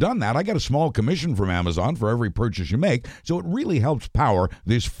once you've done that, I get a small commission from Amazon for every purchase you make, so it really helps power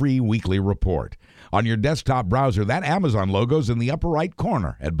this free weekly report. On your desktop browser, that Amazon logo's in the upper right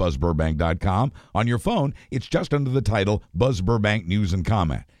corner at buzzburbank.com. On your phone, it's just under the title Buzz Burbank News and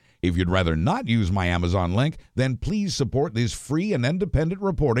Comment. If you'd rather not use my Amazon link, then please support this free and independent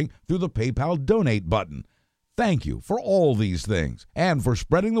reporting through the PayPal donate button. Thank you for all these things and for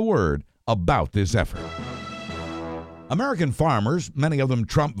spreading the word about this effort. American farmers, many of them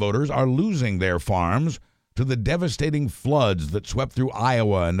Trump voters, are losing their farms to the devastating floods that swept through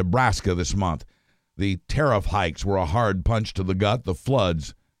Iowa and Nebraska this month. The tariff hikes were a hard punch to the gut. The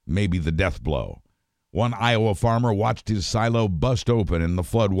floods may be the death blow. One Iowa farmer watched his silo bust open in the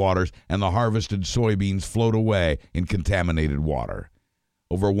floodwaters and the harvested soybeans float away in contaminated water.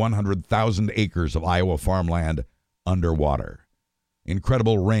 Over 100,000 acres of Iowa farmland underwater.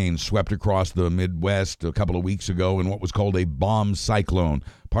 Incredible rain swept across the Midwest a couple of weeks ago in what was called a bomb cyclone,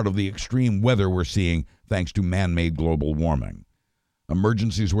 part of the extreme weather we're seeing thanks to man-made global warming.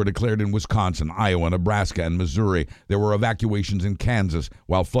 Emergencies were declared in Wisconsin, Iowa, Nebraska, and Missouri. There were evacuations in Kansas,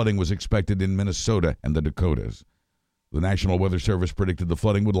 while flooding was expected in Minnesota and the Dakotas. The National Weather Service predicted the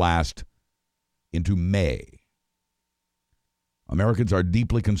flooding would last into May. Americans are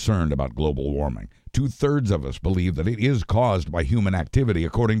deeply concerned about global warming. 2/3 of us believe that it is caused by human activity,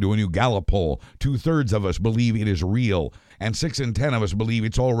 according to a new Gallup poll. 2/3 of us believe it is real, and 6 in 10 of us believe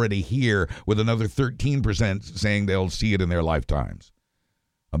it's already here, with another 13% saying they'll see it in their lifetimes.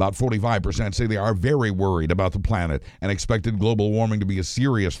 About 45% say they are very worried about the planet and expected global warming to be a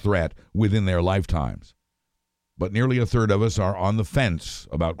serious threat within their lifetimes. But nearly 1/3 of us are on the fence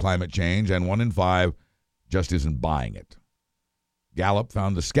about climate change, and 1 in 5 just isn't buying it. Gallup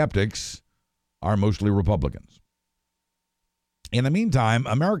found the skeptics are mostly Republicans. In the meantime,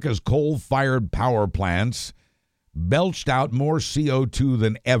 America's coal-fired power plants belched out more CO2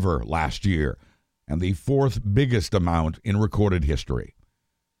 than ever last year, and the fourth biggest amount in recorded history.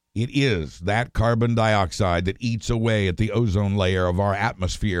 It is that carbon dioxide that eats away at the ozone layer of our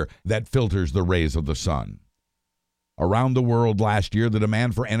atmosphere that filters the rays of the sun. Around the world last year, the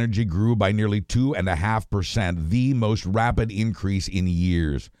demand for energy grew by nearly 2.5%, the most rapid increase in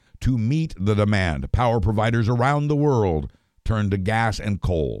years. To meet the demand, power providers around the world turned to gas and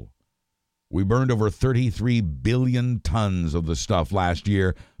coal. We burned over 33 billion tons of the stuff last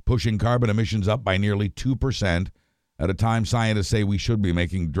year, pushing carbon emissions up by nearly 2%, at a time scientists say we should be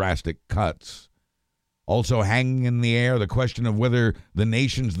making drastic cuts. Also hanging in the air, the question of whether the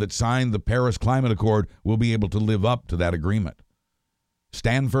nations that signed the Paris Climate Accord will be able to live up to that agreement.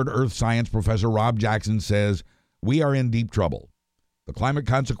 Stanford Earth Science professor Rob Jackson says, "We are in deep trouble. The climate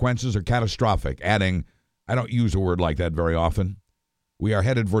consequences are catastrophic," adding, "I don't use a word like that very often. We are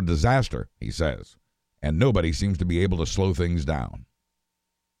headed for disaster," he says, "and nobody seems to be able to slow things down."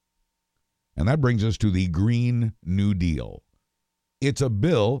 And that brings us to the Green New Deal. It's a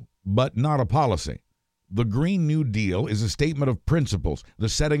bill, but not a policy. The Green New Deal is a statement of principles, the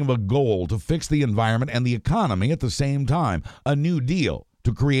setting of a goal to fix the environment and the economy at the same time, a new deal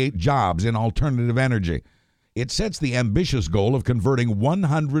to create jobs in alternative energy. It sets the ambitious goal of converting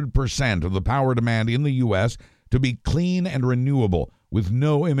 100% of the power demand in the U.S. to be clean and renewable with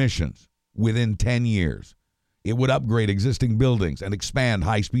no emissions within 10 years. It would upgrade existing buildings and expand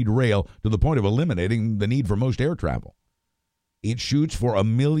high-speed rail to the point of eliminating the need for most air travel. It shoots for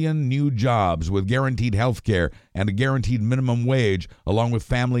 1 million new jobs with guaranteed health care and a guaranteed minimum wage, along with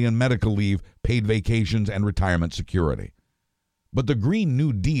family and medical leave, paid vacations, and retirement security. But the Green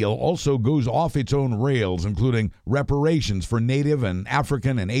New Deal also goes off its own rails, including reparations for Native and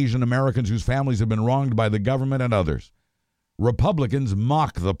African and Asian Americans whose families have been wronged by the government and others. Republicans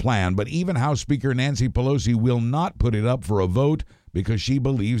mock the plan, but even House Speaker Nancy Pelosi will not put it up for a vote because she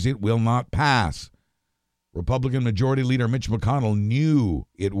believes it will not pass. Republican Majority Leader Mitch McConnell knew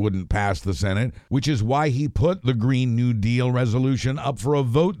it wouldn't pass the Senate, which is why he put the Green New Deal resolution up for a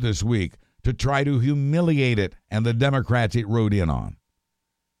vote this week to try to humiliate it and the Democrats it rode in on.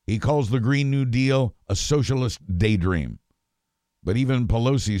 He calls the Green New Deal a socialist daydream. But even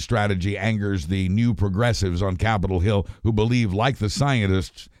Pelosi's strategy angers the new progressives on Capitol Hill who believe, like the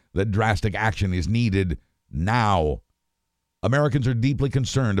scientists, that drastic action is needed now. Americans are deeply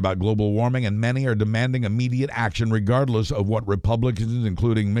concerned about global warming, and many are demanding immediate action regardless of what Republicans,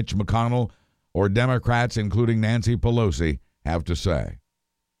 including Mitch McConnell, or Democrats, including Nancy Pelosi, have to say.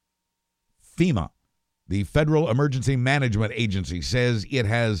 FEMA, the Federal Emergency Management Agency, says it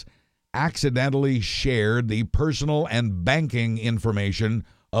has accidentally shared the personal and banking information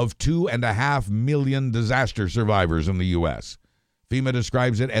of 2.5 million disaster survivors in the U.S. FEMA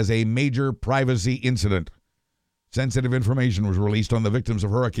describes it as a major privacy incident. Sensitive information was released on the victims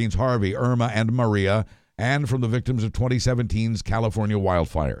of Hurricanes Harvey, Irma, and Maria, and from the victims of 2017's California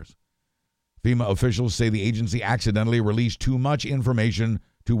wildfires. FEMA officials say the agency accidentally released too much information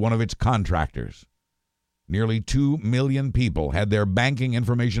to one of its contractors. Nearly 2 million people had their banking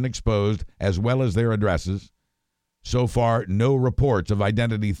information exposed, as well as their addresses. So far, no reports of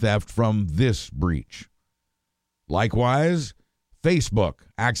identity theft from this breach. Likewise, Facebook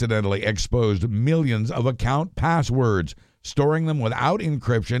accidentally exposed millions of account passwords, storing them without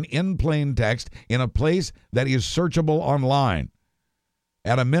encryption in plain text in a place that is searchable online.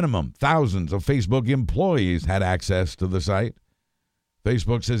 At a minimum, thousands of Facebook employees had access to the site.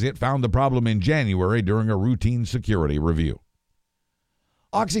 Facebook says it found the problem in January during a routine security review.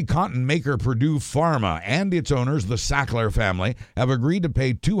 OxyContin maker Purdue Pharma and its owners, the Sackler family, have agreed to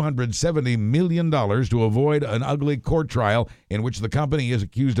pay $270 million to avoid an ugly court trial in which the company is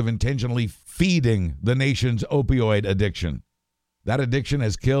accused of intentionally feeding the nation's opioid addiction. That addiction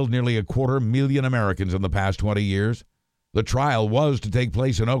has killed nearly 250,000 Americans in the past 20 years. The trial was to take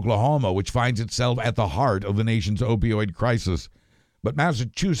place in Oklahoma, which finds itself at the heart of the nation's opioid crisis. But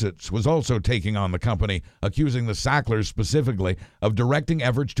Massachusetts was also taking on the company, accusing the Sacklers specifically of directing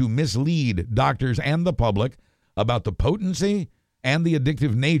efforts to mislead doctors and the public about the potency and the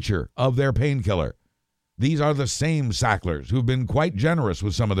addictive nature of their painkiller. These are the same Sacklers who've been quite generous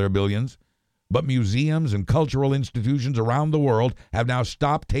with some of their billions. But museums and cultural institutions around the world have now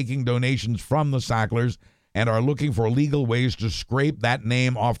stopped taking donations from the Sacklers and are looking for legal ways to scrape that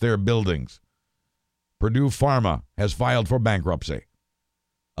name off their buildings. Purdue Pharma has filed for bankruptcy.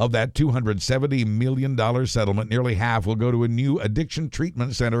 Of that $270 million settlement, nearly half will go to a new addiction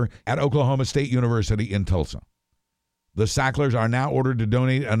treatment center at Oklahoma State University in Tulsa. The Sacklers are now ordered to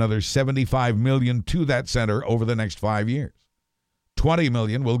donate another $75 million to that center over the next 5 years. $20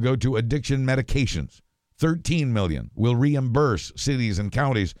 million will go to addiction medications. $13 million will reimburse cities and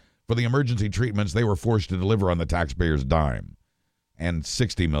counties for the emergency treatments they were forced to deliver on the taxpayers' dime. And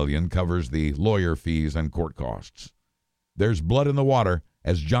 $60 million covers the lawyer fees and court costs. There's blood in the water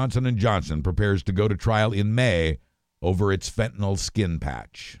as Johnson & Johnson prepares to go to trial in May over its fentanyl skin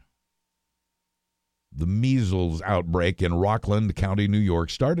patch. The measles outbreak in Rockland County, New York,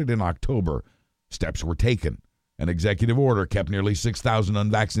 started in October. Steps were taken. An executive order kept nearly 6,000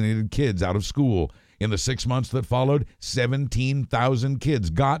 unvaccinated kids out of school. In the 6 months that followed, 17,000 kids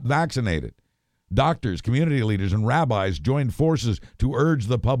got vaccinated. Doctors, community leaders, and rabbis joined forces to urge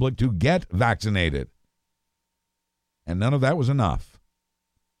the public to get vaccinated. And none of that was enough.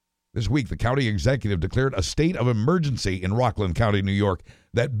 This week, the county executive declared a state of emergency in Rockland County, New York,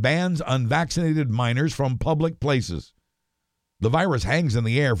 that bans unvaccinated minors from public places. The virus hangs in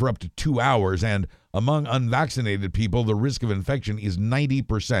the air for up to 2 hours, and among unvaccinated people, the risk of infection is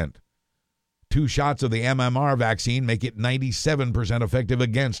 90%. 2 shots of the MMR vaccine make it 97% effective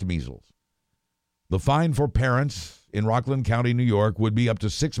against measles. The fine for parents in Rockland County, New York, would be up to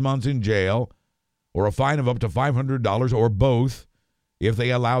 6 months in jail, or a fine of up to $500, or both, if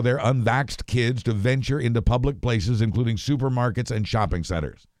they allow their unvaxxed kids to venture into public places, including supermarkets and shopping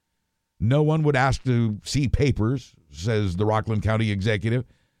centers. No one would ask to see papers, says the Rockland County executive,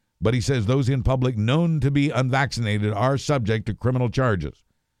 but he says those in public known to be unvaccinated are subject to criminal charges.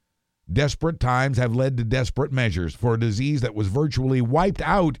 Desperate times have led to desperate measures for a disease that was virtually wiped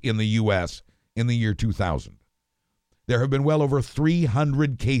out in the U.S. in the year 2000. There have been well over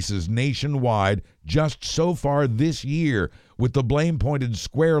 300 cases nationwide just so far this year, with the blame pointed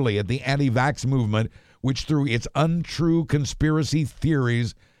squarely at the anti-vax movement, which through its untrue conspiracy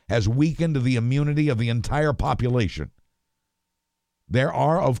theories has weakened the immunity of the entire population. There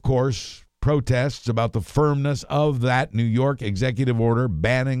are, of course, protests about the firmness of that New York executive order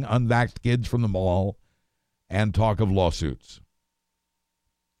banning unvaxxed kids from the mall, and talk of lawsuits.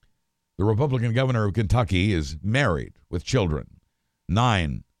 The Republican governor of Kentucky is married with children,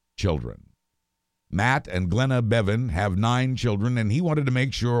 9 children. Matt and Glenna Bevan have 9 children, and he wanted to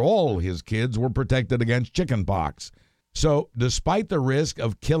make sure all his kids were protected against chickenpox. So, despite the risk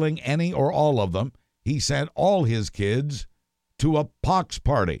of killing any or all of them, he sent all his kids to a pox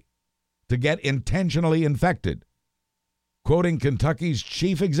party to get intentionally infected. Quoting Kentucky's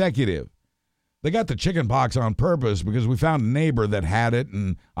chief executive, "They got the chicken pox on purpose because we found a neighbor that had it,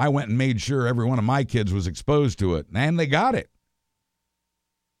 and I went and made sure every one of my kids was exposed to it, and they got it."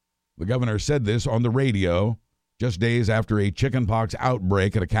 The governor said this on the radio just days after a chickenpox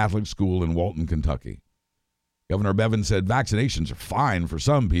outbreak at a Catholic school in Walton, Kentucky. Governor Bevan said vaccinations are fine for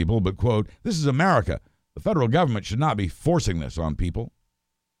some people, but, quote, "This is America. The federal government should not be forcing this on people."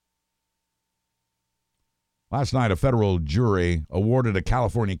 Last night, a federal jury awarded a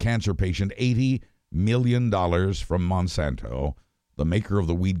California cancer patient $80 million from Monsanto, the maker of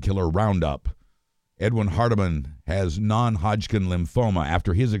the weed killer Roundup. Edwin Hardiman has non-Hodgkin lymphoma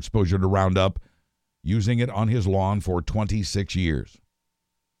after his exposure to Roundup, using it on his lawn for 26 years.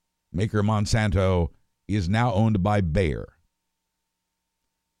 Maker Monsanto is now owned by Bayer.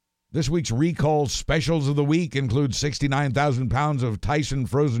 This week's recall specials of the week include 69,000 pounds of Tyson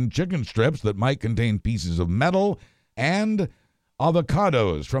frozen chicken strips that might contain pieces of metal, and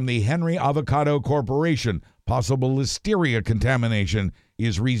avocados from the Henry Avocado Corporation. Possible listeria contamination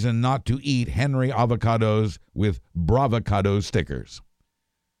is reason not to eat Henry avocados with Bravocado stickers.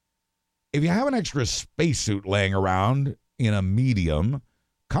 If you have an extra spacesuit laying around in a medium,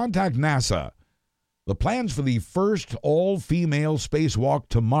 contact NASA. The plans for the first all-female spacewalk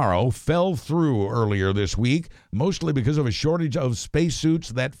tomorrow fell through earlier this week, mostly because of a shortage of spacesuits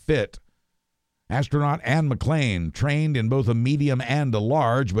that fit. Astronaut Anne McClain trained in both a medium and a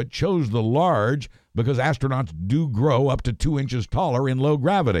large, but chose the large because astronauts do grow up to 2 inches taller in low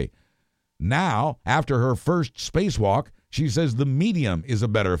gravity. Now, after her first spacewalk, she says the medium is a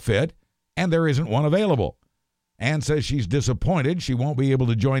better fit, and there isn't one available. Anne says she's disappointed she won't be able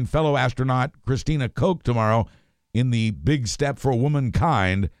to join fellow astronaut Christina Koch tomorrow in the big step for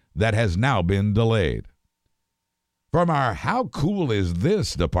womankind that has now been delayed. From our How Cool Is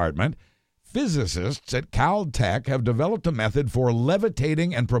This department, physicists at Caltech have developed a method for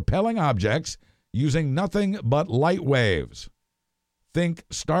levitating and propelling objects using nothing but light waves. Think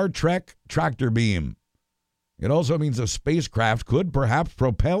Star Trek tractor beam. It also means a spacecraft could perhaps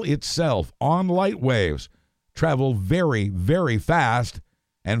propel itself on light waves, travel very, very fast,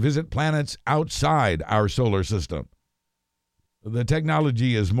 and visit planets outside our solar system. The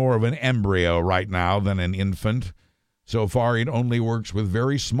technology is more of an embryo right now than an infant, So far, it only works with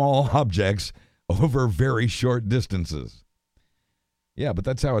very small objects over very short distances. Yeah, but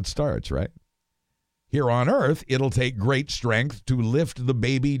that's how it starts, right? Here on Earth, it'll take great strength to lift the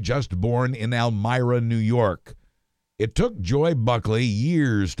baby just born in Elmira, New York. It took Joy Buckley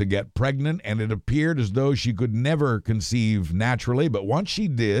years to get pregnant, and it appeared as though she could never conceive naturally. But once she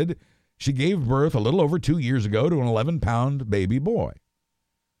did, she gave birth a little over 2 years ago to an 11-pound baby boy.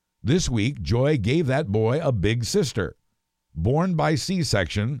 This week, Joy gave that boy a big sister, born by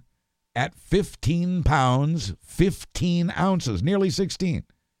C-section at 15 pounds, 15 ounces, nearly 16.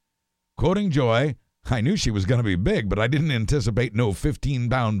 Quoting Joy, "I knew she was going to be big, but I didn't anticipate no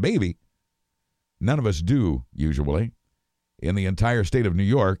 15-pound baby." None of us do, usually. In the entire state of New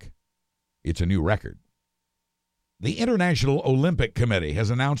York, it's a new record. The International Olympic Committee has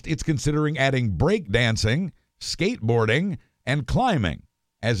announced it's considering adding breakdancing, skateboarding, and climbing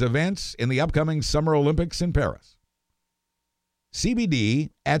as events in the upcoming Summer Olympics in Paris. CBD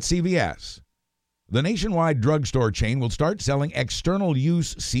at CVS. The nationwide drugstore chain will start selling external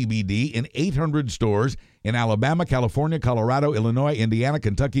use CBD in 800 stores in Alabama, California, Colorado, Illinois, Indiana,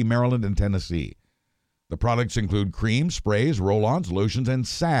 Kentucky, Maryland, and Tennessee. The products include creams, sprays, roll-ons, lotions, and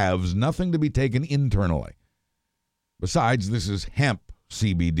salves, nothing to be taken internally. Besides, this is hemp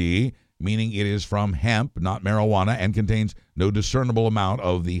CBD, meaning it is from hemp, not marijuana, and contains no discernible amount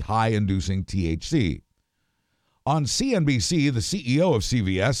of the high-inducing THC. On CNBC, the CEO of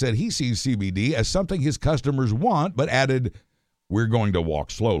CVS said he sees CBD as something his customers want, but added, "We're going to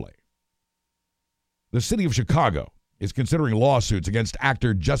walk slowly." The city of Chicago is considering lawsuits against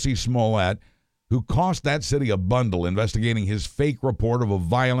actor Jussie Smollett, who cost that city a bundle investigating his fake report of a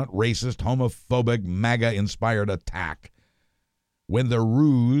violent, racist, homophobic, MAGA-inspired attack. When the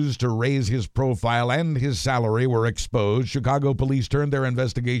ruse to raise his profile and his salary were exposed, Chicago police turned their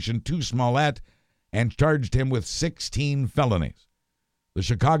investigation to Smollett and charged him with 16 felonies. The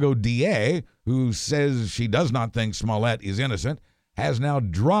Chicago DA, who says she does not think Smollett is innocent, has now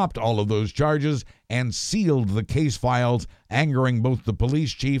dropped all of those charges and sealed the case files, angering both the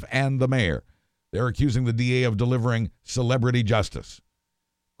police chief and the mayor. They're accusing the DA of delivering celebrity justice.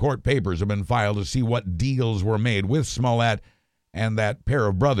 Court papers have been filed to see what deals were made with Smollett and that pair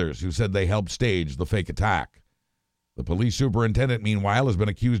of brothers who said they helped stage the fake attack. The police superintendent, meanwhile, has been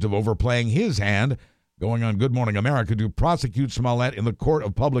accused of overplaying his hand, going on Good Morning America to prosecute Smollett in the court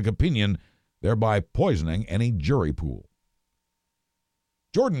of public opinion, thereby poisoning any jury pool.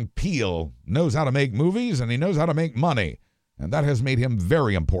 Jordan Peele knows how to make movies and he knows how to make money, and that has made him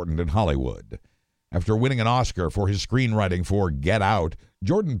very important in Hollywood. After winning an Oscar for his screenwriting for Get Out,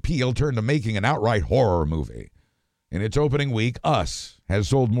 Jordan Peele turned to making an outright horror movie. In its opening week, Us has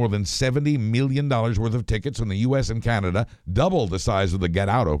sold more than $70 million worth of tickets in the U.S. and Canada, double the size of the Get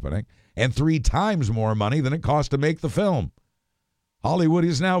Out opening, and 3 times more money than it cost to make the film. Hollywood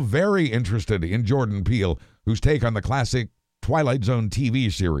is now very interested in Jordan Peele, whose take on the classic Twilight Zone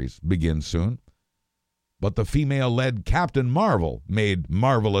TV series begins soon. But the female-led Captain Marvel made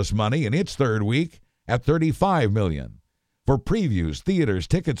marvelous money in its third week at $35 million. For previews, theaters,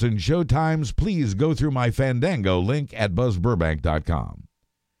 tickets, and showtimes, please go through my Fandango link at buzzburbank.com.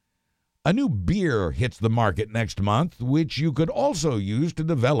 A new beer hits the market next month, which you could also use to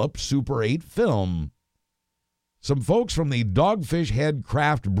develop Super 8 film. Some folks from the Dogfish Head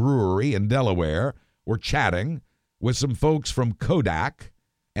Craft Brewery in Delaware were chatting with some folks from Kodak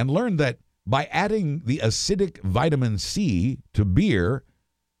and learned that by adding the acidic vitamin C to beer,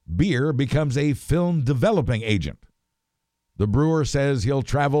 beer becomes a film developing agent. The brewer says he'll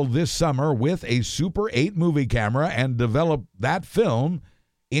travel this summer with a Super 8 movie camera and develop that film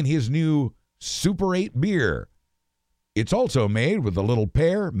in his new Super 8 beer. It's also made with a little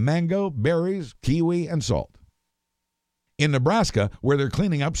pear, mango, berries, kiwi, and salt. In Nebraska, where they're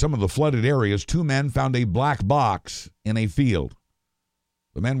cleaning up some of the flooded areas, 2 men found a black box in a field.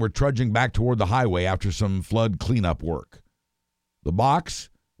 The men were trudging back toward the highway after some flood cleanup work. The box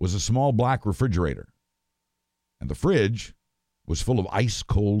was a small black refrigerator, and the fridge was full of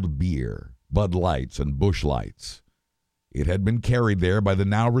ice-cold beer, Bud Lights, and Busch Lights. It had been carried there by the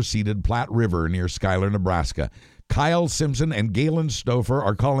now-receded Platte River near Schuyler, Nebraska. Kyle Simpson and Galen Stouffer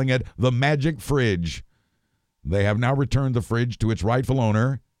are calling it the Magic Fridge. They have now returned the fridge to its rightful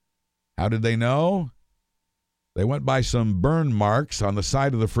owner. How did they know? They went by some burn marks on the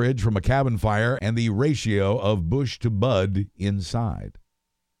side of the fridge from a cabin fire and the ratio of Busch to Bud inside.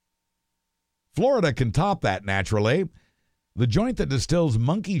 Florida can top that naturally. The joint that distills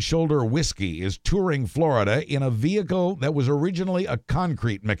Monkey Shoulder whiskey is touring Florida in a vehicle that was originally a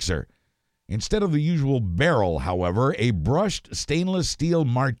concrete mixer. Instead of the usual barrel, however, a brushed stainless steel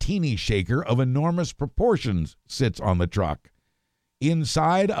martini shaker of enormous proportions sits on the truck.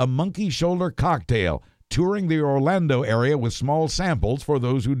 Inside, a monkey shoulder cocktail, touring the Orlando area with small samples for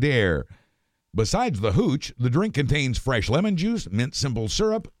those who dare. Besides the hooch, the drink contains fresh lemon juice, mint simple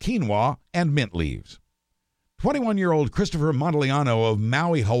syrup, quinoa, and mint leaves. 21-year-old Christopher Montaliano of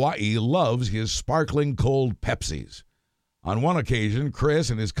Maui, Hawaii, loves his sparkling cold Pepsis. On one occasion, Chris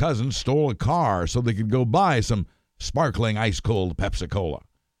and his cousin stole a car so they could go buy some sparkling ice-cold Pepsi-Cola.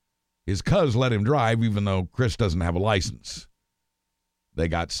 His cuz let him drive even though Chris doesn't have a license. They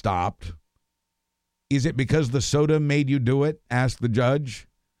got stopped. Is it because the soda made you do it? Asked the judge.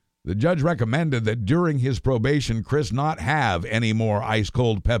 The judge recommended that during his probation, Chris not have any more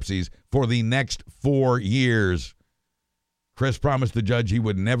ice-cold Pepsis for the next 4 years. Chris promised the judge he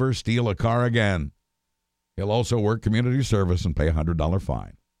would never steal a car again. He'll also work community service and pay a $100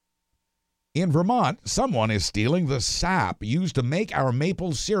 fine. In Vermont, someone is stealing the sap used to make our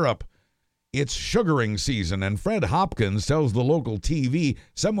maple syrup. It's sugaring season, and Fred Hopkins tells the local TV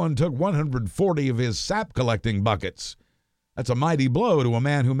someone took 140 of his sap collecting buckets. That's a mighty blow to a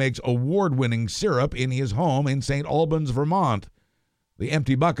man who makes award-winning syrup in his home in St. Albans, Vermont. The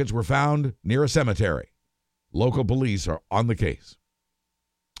empty buckets were found near a cemetery. Local police are on the case.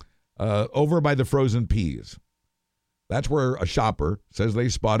 Over by the frozen peas. That's where a shopper says they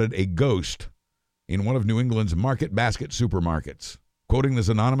spotted a ghost in one of New England's market basket supermarkets. Quoting this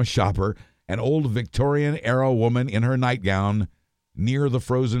anonymous shopper, an old Victorian-era woman in her nightgown near the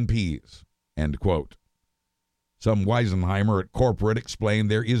frozen peas. End quote. Some Weisenheimer at corporate explained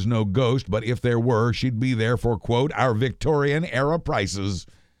there is no ghost, but if there were, she'd be there for, quote, our Victorian-era prices.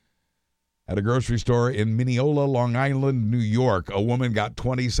 At a grocery store in Mineola, Long Island, New York, a woman got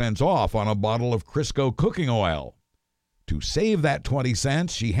 20 cents off on a bottle of Crisco cooking oil. To save that 20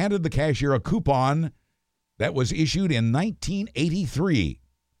 cents, she handed the cashier a coupon that was issued in 1983.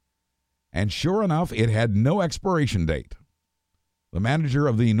 And sure enough, it had no expiration date. The manager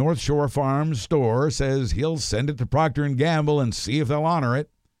of the North Shore Farms store says he'll send it to Procter & Gamble and see if they'll honor it.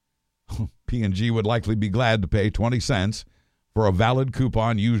 P&G would likely be glad to pay 20 cents for a valid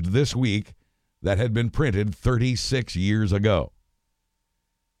coupon used this week that had been printed 36 years ago.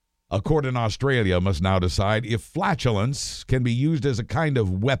 A court in Australia must now decide if flatulence can be used as a kind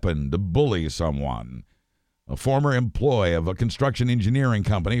of weapon to bully someone. A former employee of a construction engineering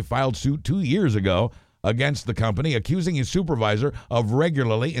company filed suit 2 years ago against the company, accusing his supervisor of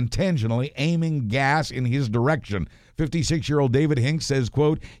regularly, intentionally aiming gas in his direction. 56-year-old David Hinks says,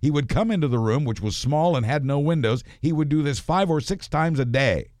 quote, he would come into the room, which was small and had no windows. He would do this 5 or 6 times a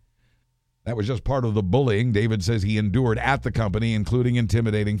day. That was just part of the bullying David says he endured at the company, including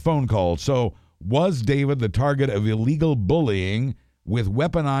intimidating phone calls. So was David the target of illegal bullying with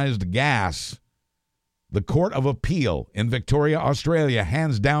weaponized gas? The Court of Appeal in Victoria, Australia,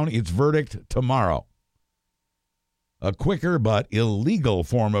 hands down its verdict tomorrow. A quicker but illegal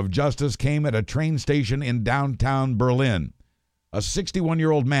form of justice came at a train station in downtown Berlin. A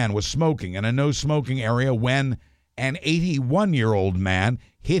 61-year-old man was smoking in a no-smoking area when an 81-year-old man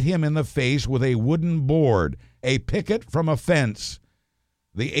hit him in the face with a wooden board, a picket from a fence.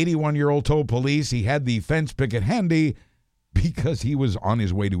 The 81-year-old told police he had the fence picket handy because he was on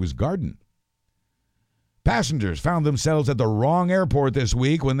his way to his garden. Passengers found themselves at the wrong airport this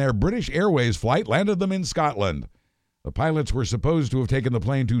week when their British Airways flight landed them in Scotland. The pilots were supposed to have taken the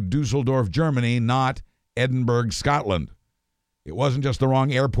plane to Dusseldorf, Germany, not Edinburgh, Scotland. It wasn't just the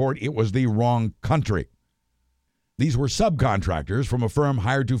wrong airport, it was the wrong country. These were subcontractors from a firm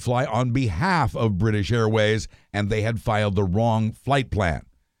hired to fly on behalf of British Airways, and they had filed the wrong flight plan.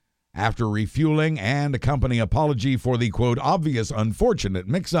 After refueling and a company apology for the, quote, obvious unfortunate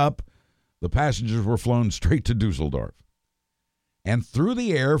mix-up, the passengers were flown straight to Dusseldorf. And through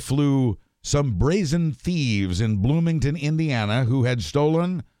the air flew some brazen thieves in Bloomington, Indiana, who had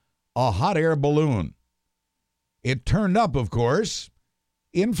stolen a hot air balloon. It turned up, of course,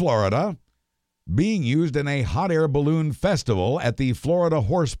 in Florida, being used in a hot air balloon festival at the Florida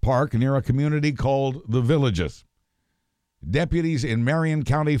Horse Park near a community called The Villages. Deputies in Marion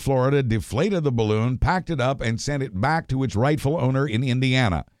County, Florida, deflated the balloon, packed it up, and sent it back to its rightful owner in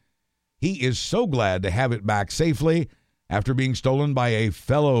Indiana. He is so glad to have it back safely after being stolen by a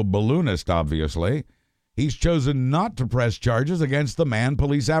fellow balloonist, obviously. He's chosen not to press charges against the man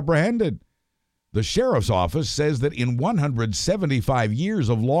police apprehended. The sheriff's office says that in 175 years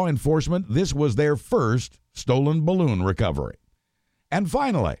of law enforcement, this was their first stolen balloon recovery. And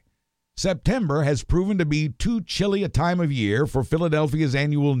finally, September has proven to be too chilly a time of year for Philadelphia's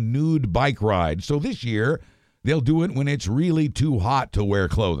annual nude bike ride. So this year, they'll do it when it's really too hot to wear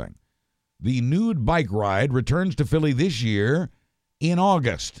clothing. The nude bike ride returns to Philly this year in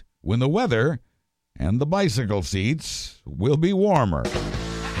August, when the weather and the bicycle seats will be warmer.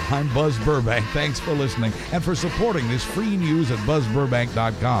 I'm Buzz Burbank. Thanks for listening and for supporting this free news at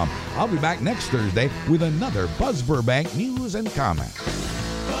buzzburbank.com. I'll be back next Thursday with another Buzz Burbank news and comment.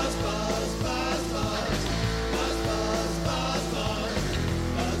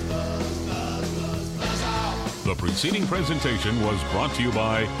 The preceding presentation was brought to you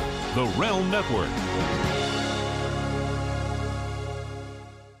by the Realm Network.